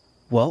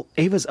 Well,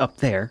 Ava's up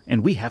there,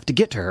 and we have to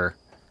get to her.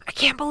 I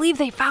can't believe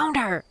they found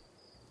her.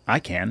 I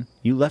can.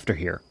 You left her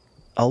here.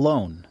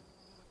 Alone.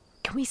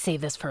 Can we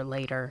save this for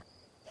later?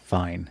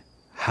 Fine.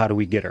 How do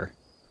we get her?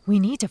 We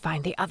need to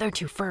find the other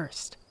 2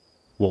 first.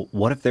 Well,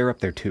 what if they're up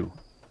there too?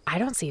 I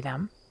don't see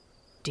them.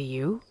 Do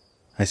you?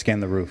 I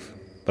scanned the roof,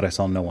 but I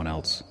saw no one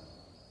else.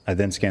 I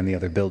then scanned the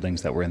other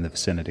buildings that were in the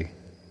vicinity.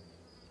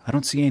 I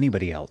don't see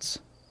anybody else.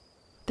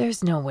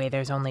 There's no way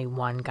there's only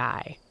one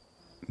guy.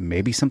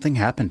 Maybe something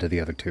happened to the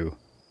other 2.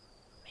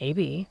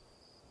 Maybe.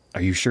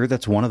 Are you sure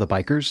that's one of the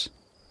bikers?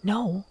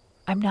 No,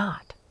 I'm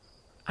not.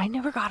 I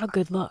never got a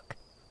good look.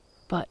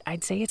 But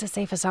I'd say it's a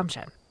safe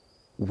assumption.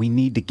 We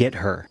need to get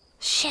her.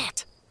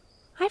 Shit!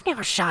 I've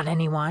never shot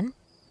anyone.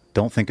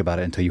 Don't think about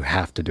it until you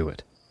have to do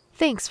it.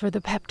 Thanks for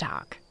the pep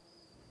talk.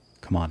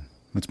 Come on,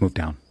 let's move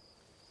down.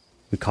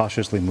 We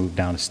cautiously moved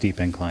down a steep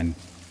incline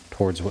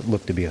towards what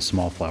looked to be a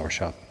small flower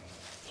shop.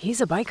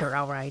 He's a biker,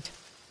 all right.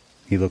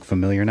 He look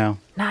familiar now?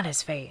 Not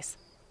his face.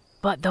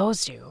 But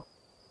those 2.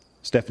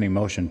 Stephanie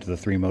motioned to the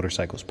 3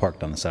 motorcycles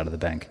parked on the side of the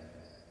bank.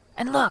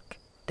 And look,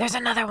 there's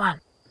another one.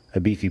 A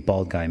beefy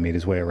bald guy made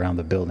his way around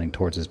the building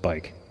towards his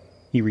bike.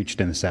 He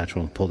reached in the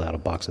satchel and pulled out a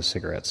box of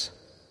cigarettes.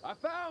 I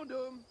found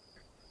him!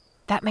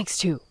 That makes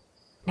 2.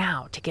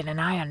 Now, to get an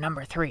eye on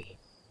number 3.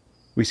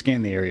 We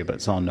scanned the area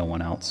but saw no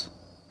one else.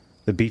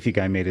 The beefy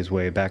guy made his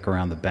way back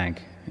around the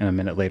bank, and a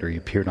minute later he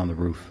appeared on the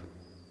roof.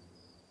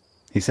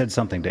 He said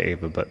something to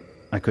Ava, but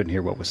I couldn't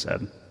hear what was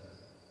said.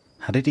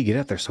 How did he get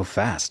up there so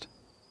fast?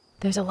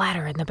 There's a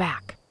ladder in the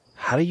back.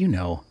 How do you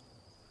know?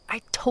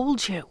 I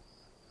told you.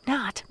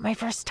 Not my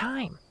first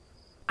time.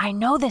 I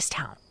know this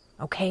town,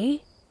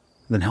 okay?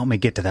 Then help me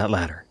get to that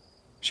ladder.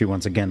 She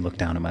once again looked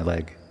down at my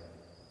leg.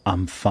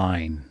 I'm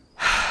fine.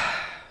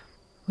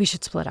 We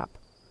should split up.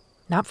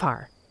 Not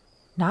far.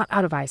 Not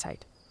out of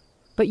eyesight.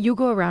 But you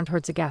go around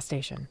towards the gas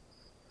station.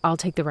 I'll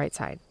take the right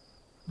side.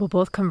 We'll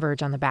both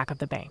converge on the back of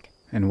the bank.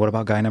 And what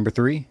about guy number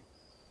 3?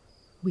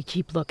 We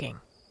keep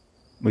looking.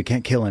 We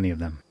can't kill any of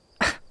them.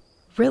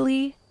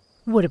 Really?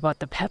 What about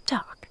the pep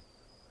talk?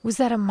 Was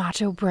that a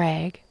macho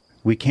brag?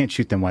 We can't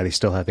shoot them while they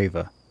still have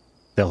Ava.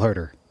 They'll hurt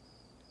her.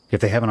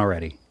 If they haven't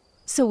already.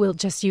 So we'll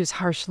just use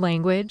harsh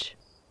language?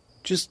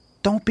 Just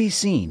don't be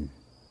seen.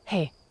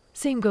 Hey,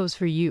 Same goes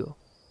for you.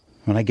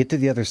 When I get to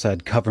the other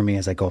side, cover me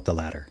as I go up the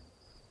ladder.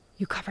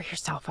 You cover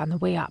yourself on the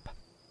way up.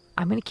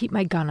 I'm going to keep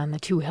my gun on the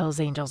 2 Hells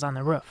Angels on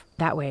the roof.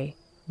 That way,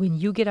 when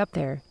you get up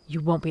there,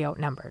 you won't be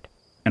outnumbered.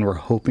 And we're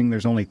hoping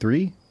there's only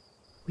 3?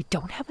 We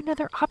don't have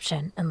another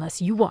option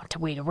unless you want to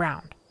wait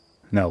around.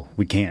 No,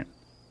 we can't.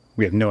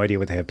 We have no idea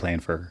what they have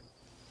planned for her.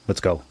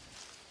 Let's go.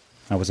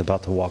 I was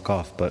about to walk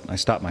off, but I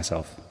stopped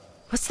myself.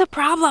 What's the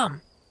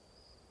problem?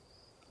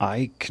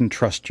 I can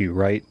trust you,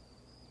 right?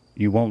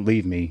 You won't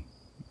leave me.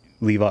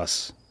 Leave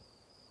us.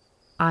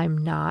 I'm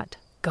not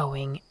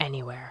going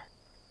anywhere.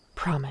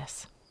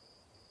 Promise.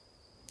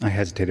 I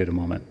hesitated a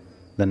moment,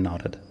 then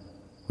nodded.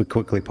 We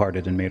quickly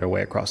parted and made our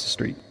way across the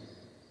street.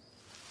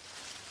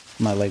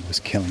 My leg was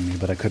killing me,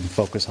 but I couldn't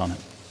focus on it.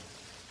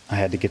 I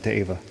had to get to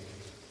Ava.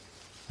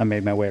 I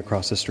made my way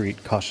across the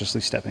street, cautiously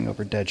stepping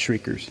over dead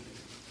shriekers.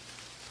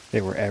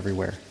 They were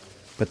everywhere,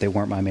 but they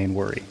weren't my main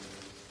worry.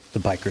 The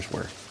bikers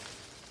were.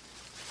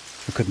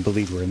 I couldn't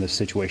believe we were in this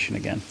situation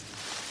again.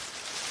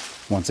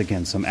 Once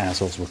again, some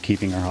assholes were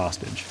keeping her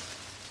hostage.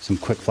 Some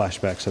quick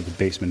flashbacks of the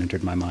basement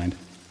entered my mind.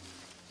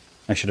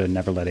 I should have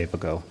never let Ava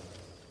go.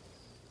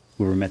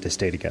 We were meant to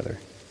stay together.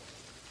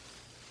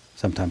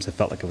 Sometimes I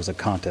felt like it was a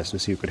contest to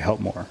see who could help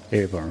more,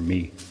 Ava or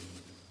me.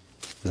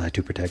 Was I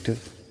too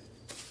protective?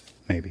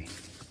 Maybe.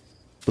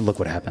 But look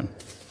what happened.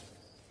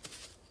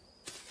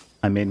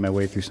 I made my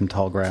way through some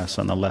tall grass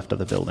on the left of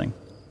the building.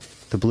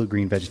 The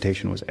blue-green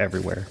vegetation was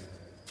everywhere.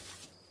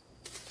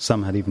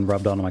 Some had even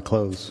rubbed onto my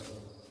clothes.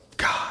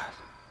 God,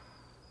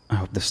 I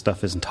hope this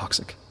stuff isn't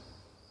toxic.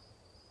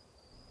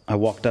 I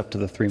walked up to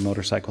the 3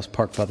 motorcycles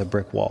parked by the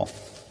brick wall.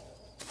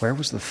 Where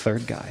was the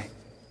 3rd guy?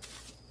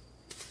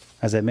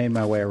 As I made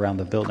my way around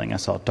the building, I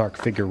saw a dark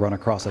figure run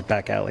across a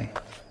back alley.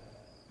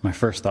 My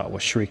first thought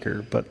was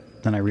Shrieker,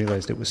 but then I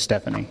realized it was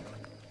Stephanie.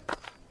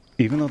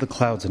 Even though the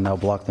clouds had now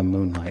blocked the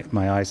moonlight,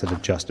 my eyes had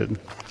adjusted.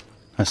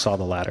 I saw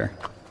the ladder.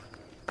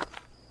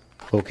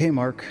 Okay,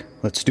 Mark,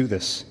 let's do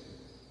this.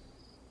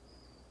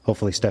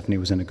 Hopefully Stephanie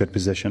was in a good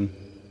position.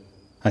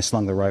 I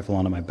slung the rifle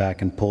onto my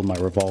back and pulled my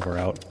revolver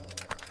out.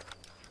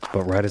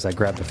 But right as I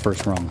grabbed the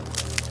first rung,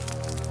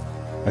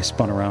 I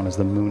spun around as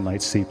the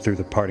moonlight seeped through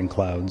the parting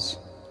clouds.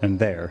 And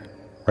there,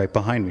 right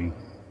behind me,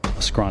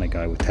 a scrawny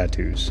guy with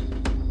tattoos.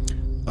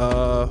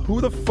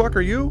 Who the fuck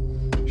are you?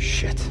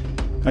 Shit.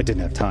 I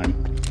didn't have time.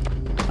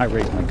 I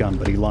raised my gun,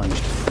 but he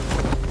lunged.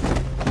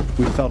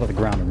 We fell to the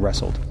ground and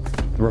wrestled.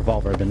 The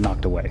revolver had been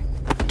knocked away.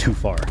 Too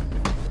far.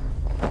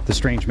 The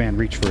strange man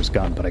reached for his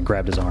gun, but I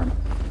grabbed his arm.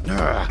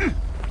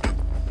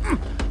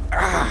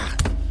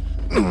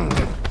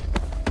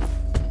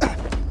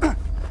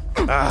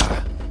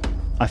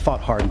 I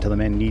fought hard until the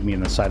man kneed me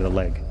in the side of the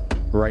leg,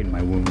 right in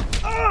my wound.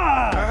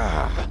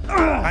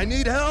 I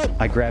need help!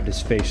 I grabbed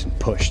his face and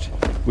pushed.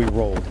 We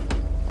rolled.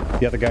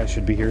 The other guy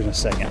should be here in a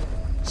second.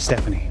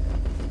 Stephanie,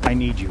 I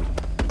need you.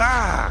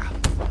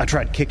 I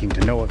tried kicking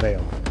to no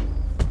avail.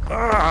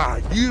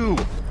 You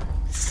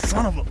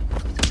son of a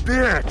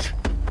bitch!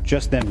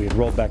 Just then we had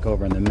rolled back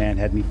over and the man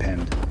had me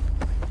pinned.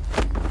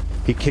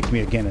 He kicked me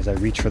again as I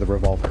reached for the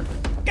revolver.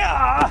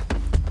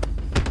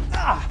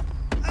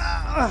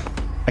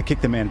 I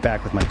kicked the man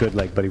back with my good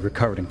leg, but he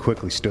recovered and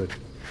quickly stood.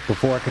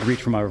 Before I could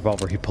reach for my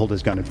revolver, he pulled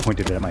his gun and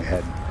pointed it at my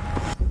head.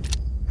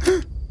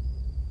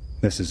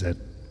 This is it.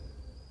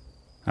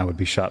 I would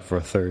be shot for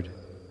a 3rd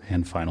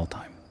and final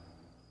time.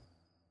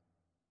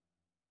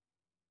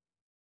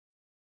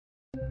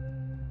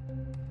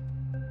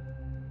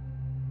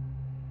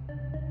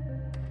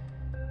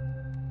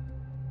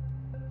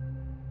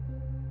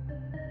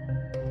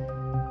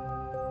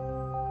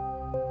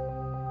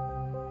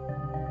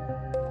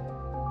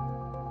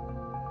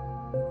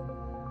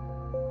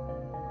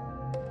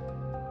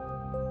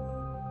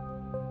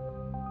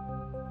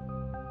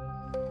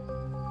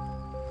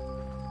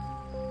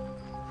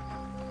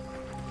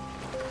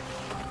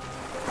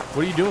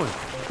 What are you doing?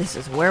 This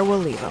is where we'll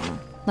leave them.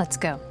 Let's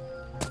go.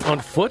 On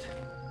foot?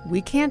 We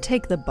can't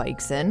take the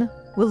bikes in.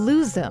 We'll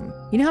lose them.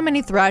 You know how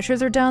many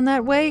thrashers are down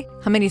that way?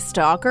 How many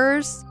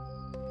stalkers?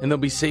 And they'll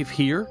be safe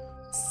here?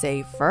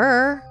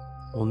 Safer.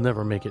 We'll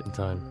never make it in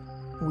time.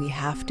 We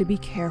have to be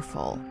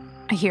careful.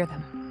 I hear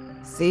them.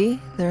 See?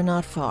 They're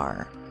not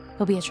far.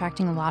 We'll be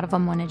attracting a lot of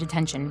unwanted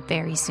attention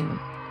very soon.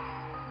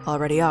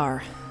 Already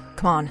are.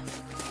 Come on.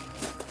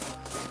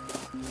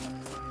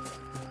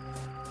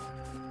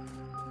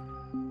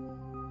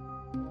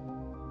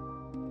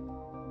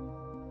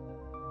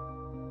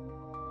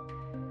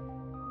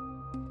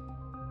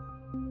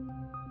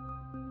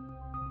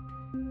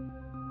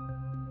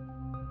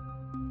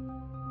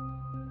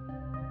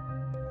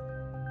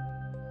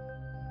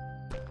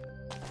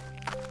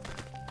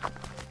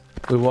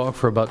 We walked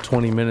for about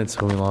 20 minutes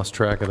when we lost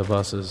track of the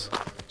buses.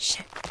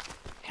 Shit.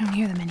 I don't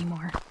hear them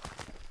anymore.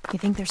 You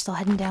think they're still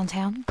heading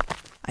downtown?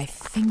 I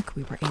think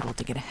we were able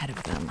to get ahead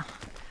of them.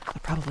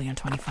 They're probably on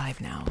 25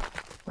 now.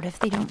 What if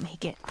they don't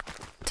make it?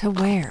 To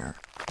where?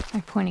 My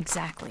point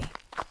exactly.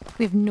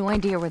 We have no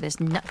idea where this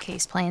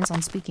nutcase plans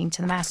on speaking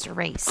to the Master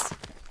Race.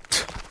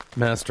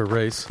 Master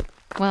Race?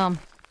 Well,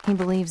 he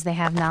believes they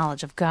have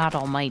knowledge of God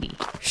Almighty.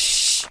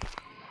 Shh!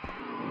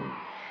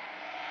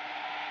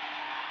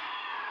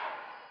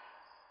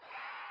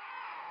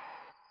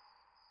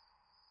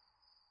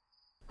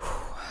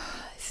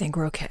 think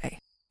we're okay.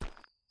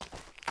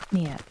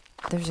 Mia,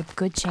 there's a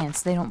good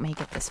chance they don't make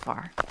it this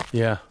far.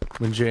 Yeah,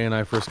 when Jay and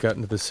I first got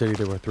into the city,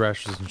 there were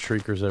thrashers and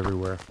shriekers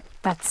everywhere.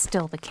 That's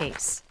still the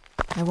case.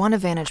 I want a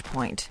vantage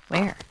point.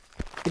 Where?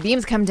 The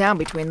beams come down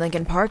between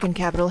Lincoln Park and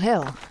Capitol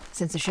Hill.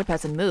 Since the ship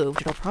hasn't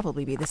moved, it'll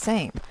probably be the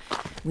same.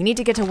 We need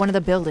to get to one of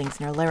the buildings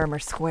near Larimer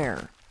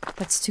Square.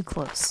 That's too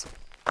close.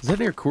 Is that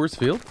near Coors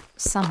Field?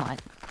 Somewhat.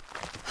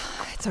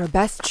 It's our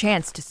best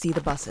chance to see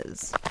the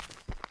buses.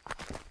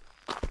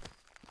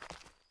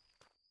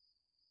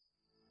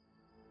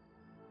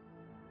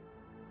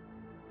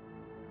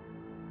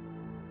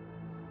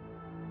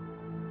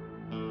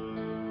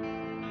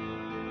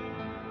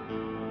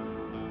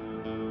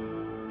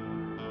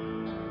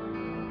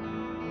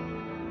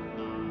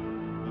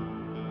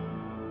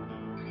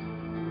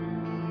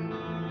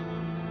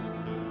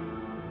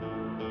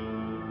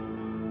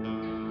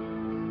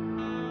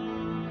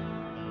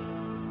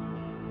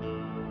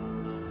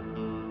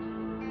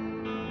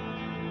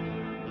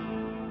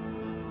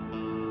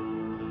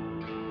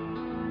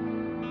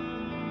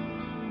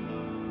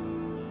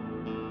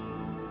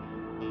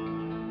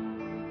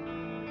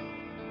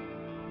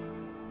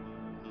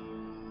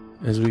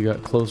 As we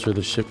got closer,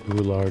 the ship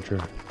grew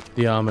larger.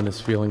 The ominous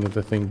feeling of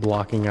the thing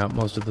blocking out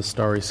most of the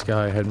starry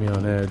sky had me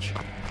on edge.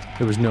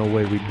 There was no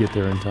way we'd get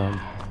there in time.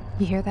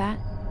 You hear that?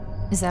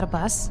 Is that a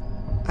bus?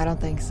 I don't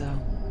think so.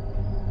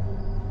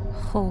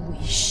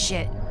 Holy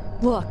shit.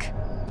 Look.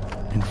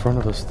 In front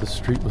of us, the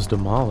street was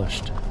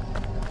demolished.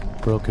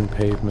 Broken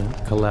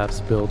pavement,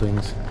 collapsed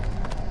buildings,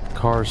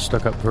 cars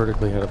stuck up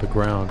vertically out of the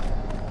ground.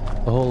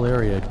 The whole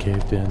area had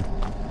caved in.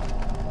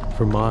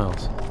 For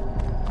miles.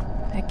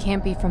 That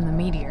can't be from the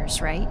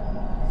meteors, right?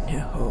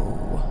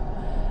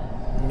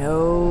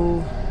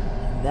 No,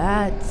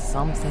 that's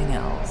something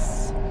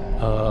else.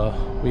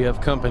 We have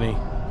company.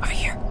 Are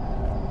you?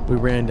 We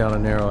ran down a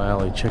narrow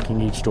alley,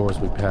 checking each door as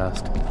we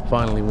passed.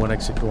 Finally, one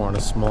exit door on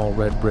a small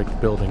red brick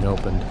building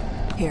opened.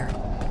 Here.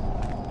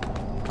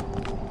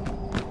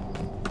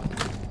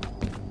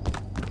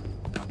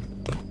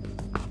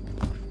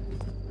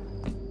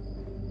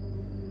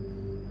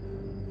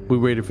 We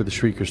waited for the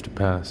shriekers to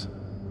pass.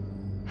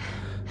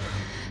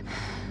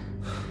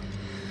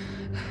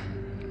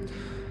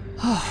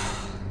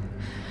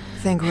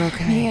 Think we're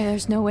okay. Yeah,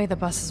 there's no way the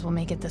buses will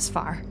make it this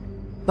far.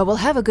 But we'll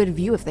have a good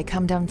view if they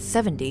come down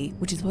 70,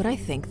 which is what I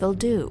think they'll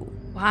do.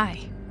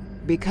 Why?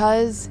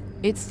 Because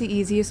it's the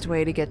easiest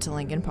way to get to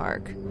Lincoln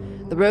Park.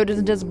 The road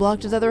isn't as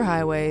blocked as other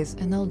highways,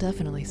 and they'll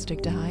definitely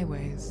stick to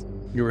highways.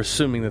 You're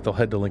assuming that they'll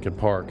head to Lincoln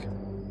Park.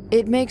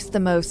 It makes the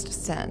most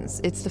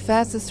sense. It's the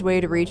fastest way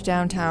to reach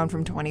downtown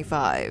from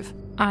 25.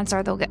 Odds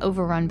are they'll get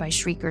overrun by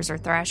shriekers or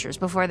thrashers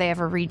before they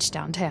ever reach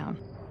downtown.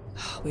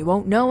 We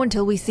won't know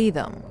until we see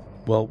them.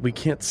 Well, we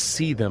can't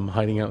see them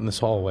hiding out in this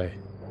hallway.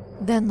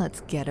 Then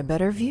let's get a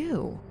better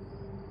view.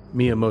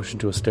 Mia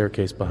motioned to a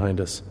staircase behind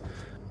us.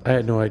 I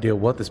had no idea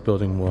what this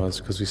building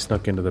was because we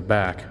snuck into the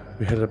back.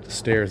 We headed up the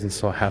stairs and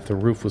saw half the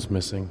roof was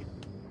missing.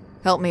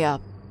 Help me up.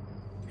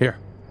 Here.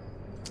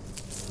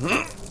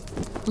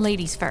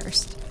 Ladies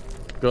first.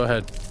 Go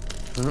ahead.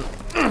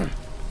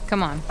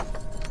 Come on.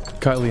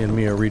 Kylie and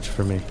Mia reached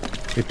for me.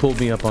 They pulled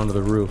me up onto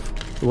the roof.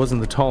 It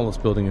wasn't the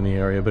tallest building in the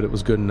area, but it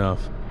was good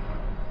enough.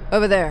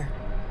 Over there.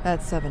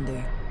 That's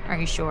 70. Are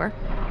you sure?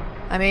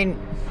 I mean,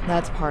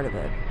 that's part of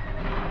it.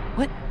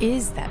 What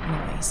is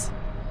that noise?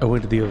 I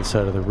went to the other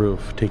side of the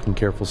roof, taking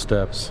careful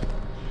steps.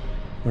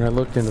 When I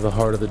looked into the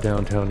heart of the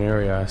downtown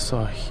area, I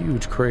saw a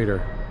huge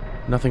crater.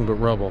 Nothing but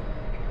rubble.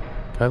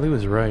 Kylie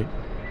was right.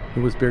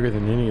 It was bigger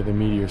than any of the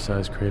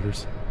meteor-sized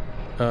craters.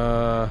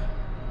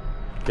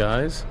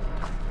 Guys?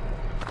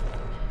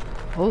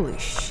 Holy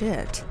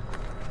shit.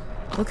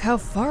 Look how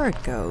far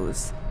it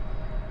goes.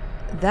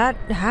 That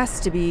has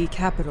to be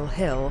Capitol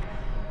Hill.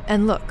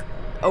 And look,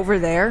 over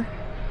there,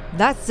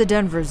 that's the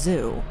Denver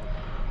Zoo.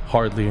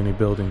 Hardly any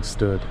buildings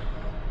stood.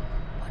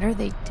 What are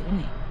they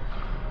doing?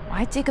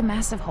 Why dig a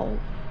massive hole?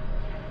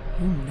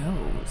 Who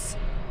knows?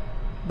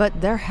 But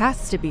there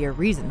has to be a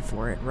reason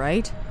for it,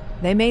 right?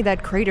 They made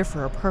that crater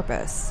for a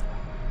purpose.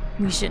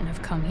 We shouldn't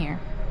have come here.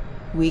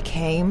 We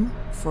came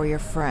for your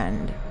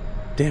friend.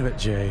 Damn it,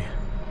 Jay.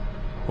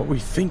 What were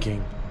you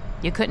thinking?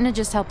 You couldn't have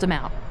just helped him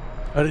out.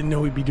 I didn't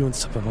know we'd be doing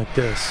something like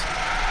this.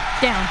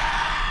 Down.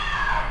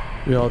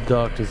 We all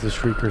ducked as the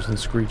shriekers and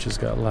screeches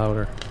got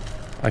louder.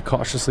 I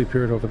cautiously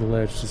peered over the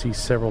ledge to see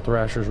several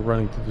thrashers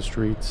running through the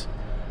streets.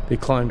 They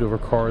climbed over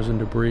cars and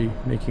debris,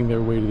 making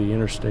their way to the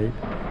interstate.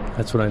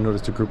 That's when I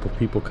noticed a group of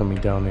people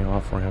coming down the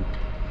off-ramp.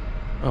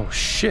 Oh,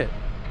 shit.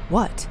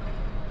 What?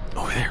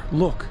 Over there,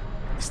 look.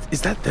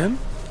 Is that them?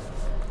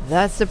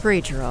 That's the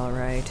preacher, all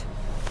right.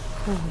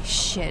 Holy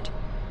shit.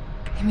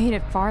 They made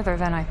it farther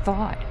than I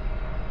thought.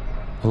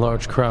 A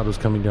large crowd was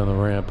coming down the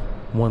ramp.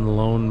 One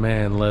lone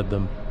man led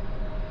them.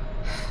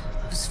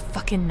 Those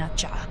fucking nut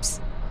jobs.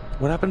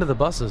 What happened to the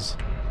buses?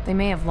 They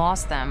may have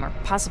lost them, or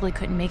possibly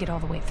couldn't make it all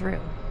the way through.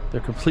 They're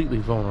completely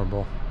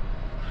vulnerable.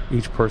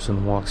 Each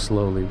person walked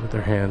slowly with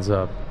their hands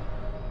up.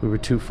 We were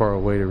too far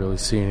away to really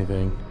see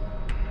anything.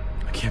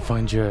 I can't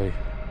find Jay.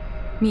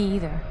 Me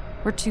either.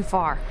 We're too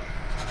far.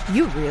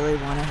 You really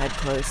want to head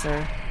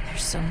closer.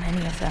 There's so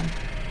many of them.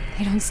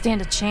 They don't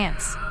stand a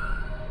chance.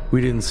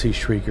 We didn't see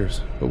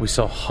shriekers, but we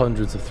saw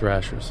hundreds of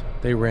thrashers.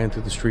 They ran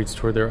through the streets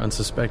toward their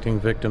unsuspecting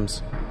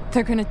victims.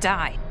 They're gonna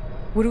die.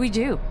 What do we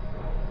do?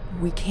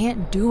 We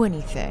can't do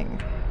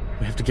anything.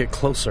 We have to get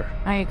closer.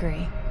 I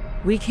agree.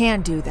 We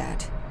can't do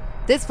that.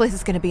 This place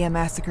is gonna be a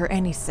massacre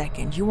any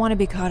second. You want to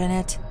be caught in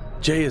it?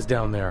 Jay is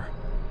down there.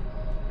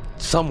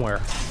 Somewhere.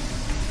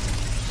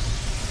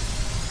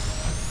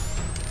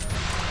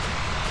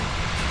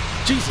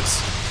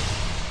 Jesus!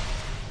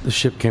 The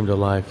ship came to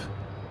life.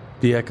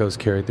 The echoes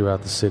carried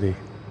throughout the city.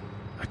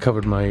 I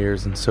covered my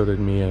ears, and so did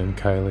Mia and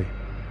Kylie.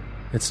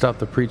 It stopped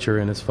the preacher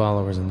and his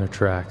followers in their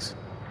tracks.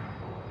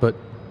 But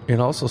it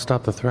also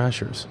stopped the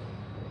thrashers.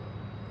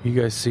 You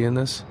guys seeing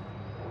this?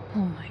 Oh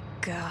my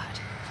God.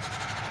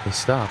 They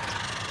stopped.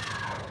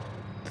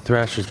 The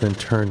thrashers then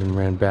turned and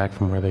ran back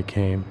from where they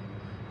came,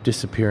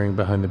 disappearing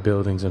behind the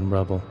buildings and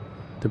rubble.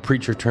 The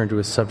preacher turned to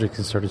his subjects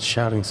and started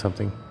shouting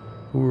something,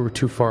 but we were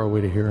too far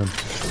away to hear him.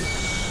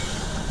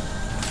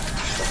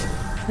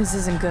 This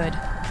isn't good.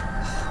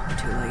 We're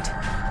too late.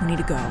 We need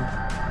to go.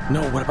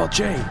 No, what about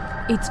Jay?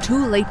 It's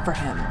too late for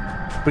him.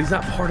 But he's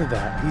not part of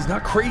that. He's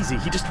not crazy.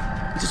 He just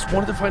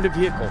wanted to find a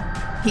vehicle.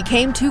 He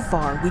came too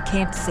far. We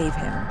can't save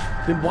him.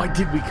 Then why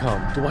did we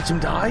come? To watch him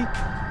die?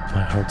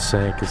 My heart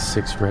sank as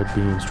 6 red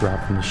beams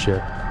dropped from the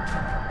ship.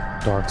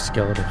 Dark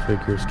skeletal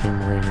figures came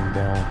raining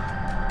down.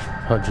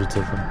 Hundreds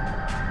of them.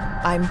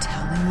 I'm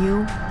telling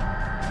you,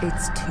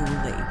 it's too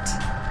late.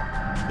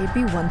 It'd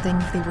be one thing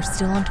if they were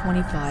still on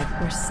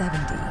 25 or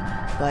 70,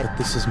 but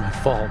this is my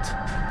fault.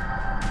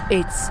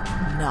 It's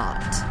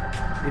not.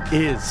 It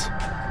is.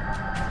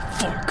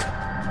 Fuck.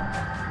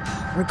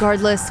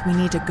 Regardless, we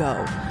need to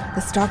go.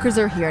 The stalkers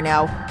are here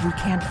now. We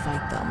can't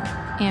fight them.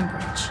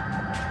 Ambridge.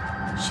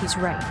 She's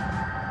right.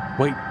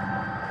 Wait.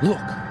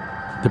 Look.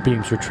 The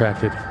beams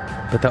retracted,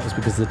 but that was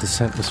because the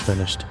descent was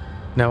finished.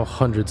 Now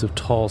hundreds of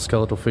tall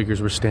skeletal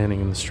figures were standing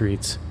in the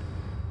streets.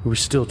 We were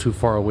still too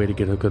far away to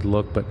get a good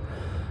look, but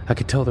I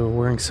could tell they were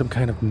wearing some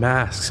kind of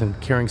masks and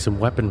carrying some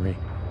weaponry.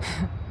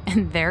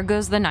 And there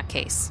goes the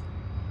nutcase.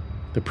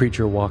 The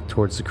preacher walked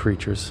towards the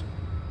creatures.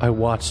 I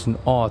watched in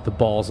awe at the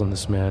balls on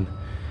this man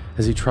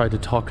as he tried to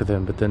talk to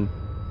them, but then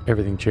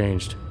everything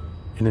changed.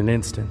 In an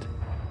instant.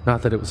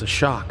 Not that it was a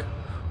shock.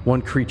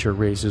 One creature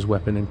raised his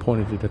weapon and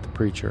pointed it at the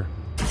preacher.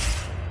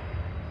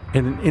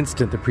 In an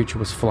instant, the preacher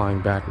was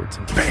flying backwards,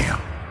 and BAM!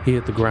 He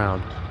hit the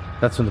ground.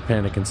 That's when the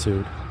panic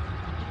ensued.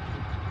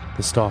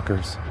 The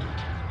stalkers,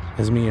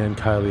 as Mia and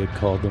Kylie had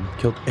called them,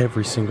 killed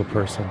every single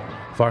person,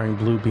 firing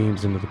blue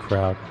beams into the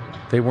crowd.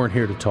 They weren't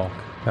here to talk,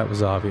 that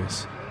was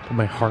obvious. But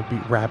my heart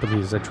beat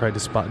rapidly as I tried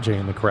to spot Jay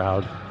in the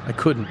crowd. I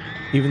couldn't.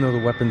 Even though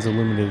the weapons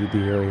illuminated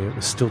the area, it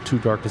was still too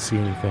dark to see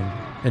anything,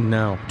 and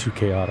now too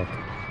chaotic.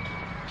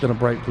 Then a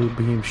bright blue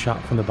beam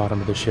shot from the bottom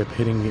of the ship,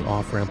 hitting the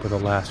off-ramp where the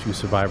last few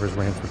survivors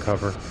ran for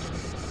cover.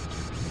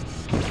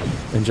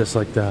 And just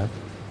like that,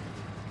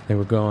 they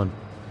were gone.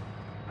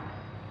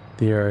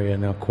 The area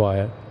now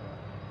quiet.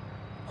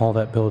 All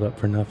that build-up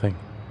for nothing.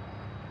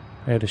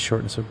 I had a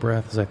shortness of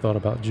breath as I thought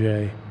about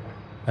Jay.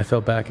 I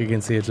fell back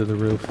against the edge of the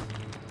roof.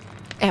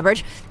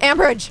 Ambridge!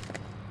 Ambridge!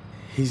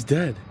 He's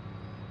dead.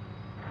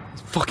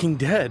 He's fucking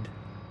dead.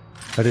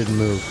 I didn't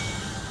move.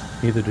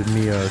 Neither did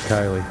Mia or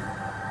Kylie.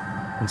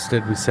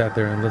 Instead, we sat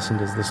there and listened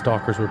as the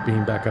stalkers were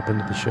beamed back up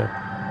into the ship.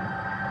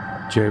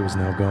 Jay was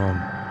now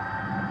gone.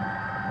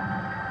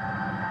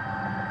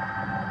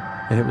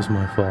 And it was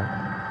my fault.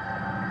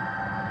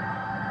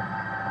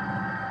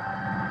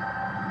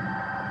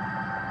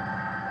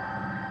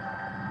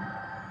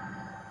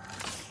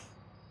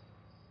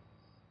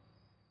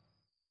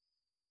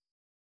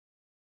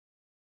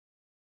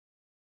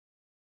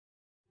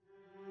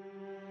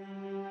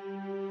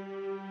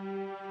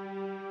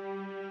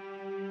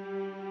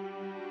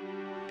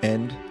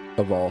 End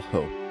of All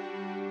Hope.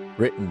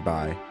 Written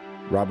by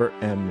Robert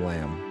M.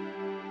 Lamb.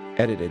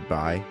 Edited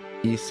by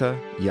Issa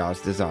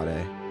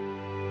Yazdazadeh.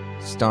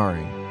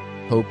 Starring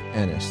Hope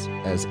Ennis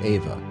as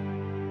Ava,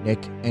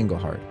 Nick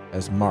Engelhardt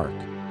as Mark,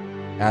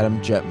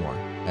 Adam Jetmore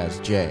as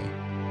Jay,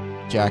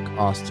 Jack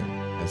Austin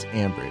as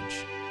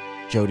Ambridge,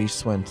 Jodie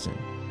Swenson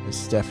as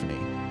Stephanie,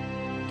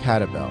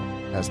 Catabel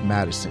as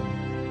Madison,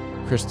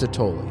 Krista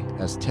Tolley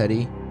as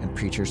Teddy and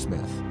Preacher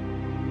Smith,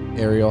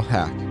 Ariel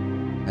Hack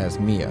as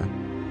Mia,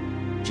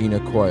 Gina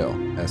Coyle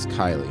as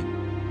Kylie,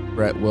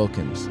 Brett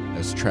Wilkins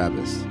as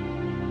Travis,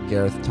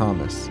 Gareth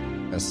Thomas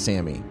as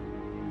Sammy,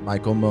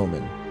 Michael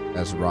Moman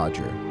as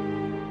Roger,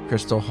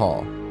 Crystal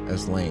Hall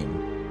as Lane,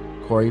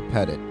 Corey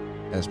Pettit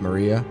as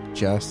Maria,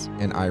 Jess,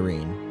 and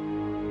Irene,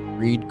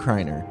 Reed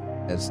Kreiner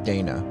as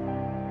Dana,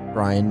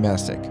 Brian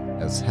Messick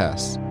as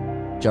Hess,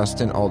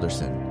 Justin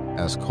Alderson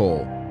as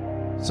Cole,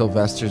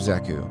 Sylvester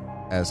Zeku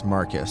as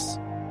Marcus,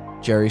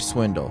 Jerry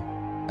Swindle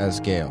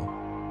as Gale,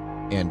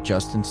 and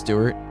Justin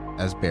Stewart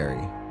as Barry.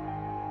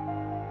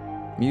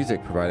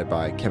 Music provided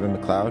by Kevin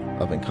MacLeod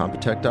of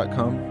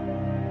Incompetech.com,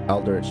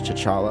 Eldridge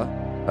Chachala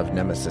of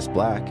Nemesis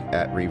Black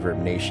at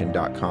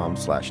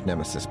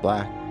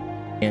ReverbNation.com/NemesisBlack,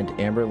 and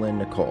Amberlynn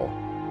Nicole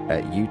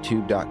at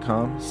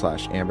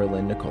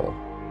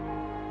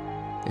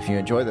youtube.com/AmberlynnNicole. If you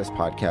enjoy this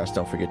podcast,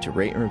 don't forget to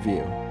rate and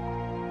review.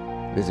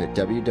 Visit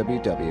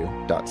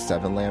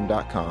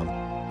www.7lamb.com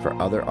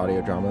for other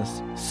audio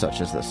dramas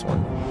such as this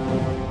one.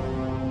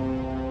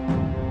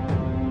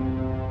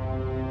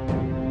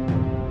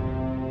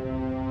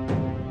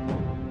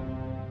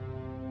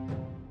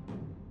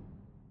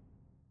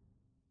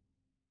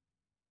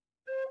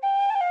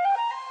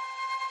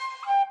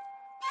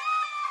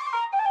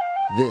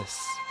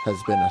 This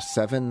has been a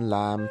 7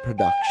 Lamb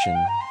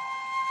production.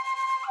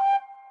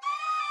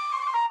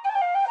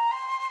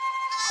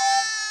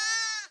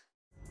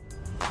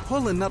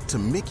 Pulling up to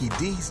Mickey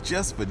D's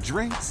just for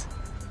drinks?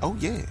 Oh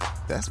yeah,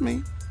 that's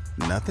me.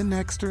 Nothing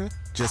extra,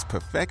 just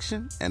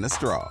perfection and a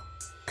straw.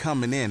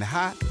 Coming in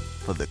hot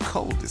for the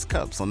coldest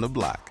cups on the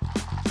block.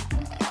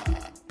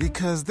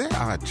 Because there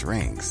are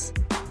drinks.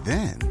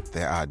 Then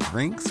there are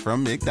drinks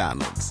from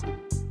McDonald's.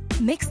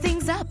 Mix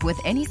things up with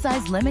any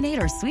size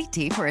lemonade or sweet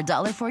tea for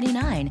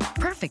 $1.49.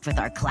 Perfect with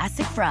our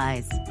classic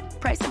fries.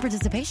 Price and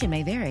participation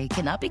may vary.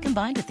 Cannot be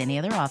combined with any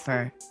other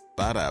offer.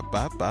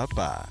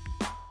 Ba-da-ba-ba-ba.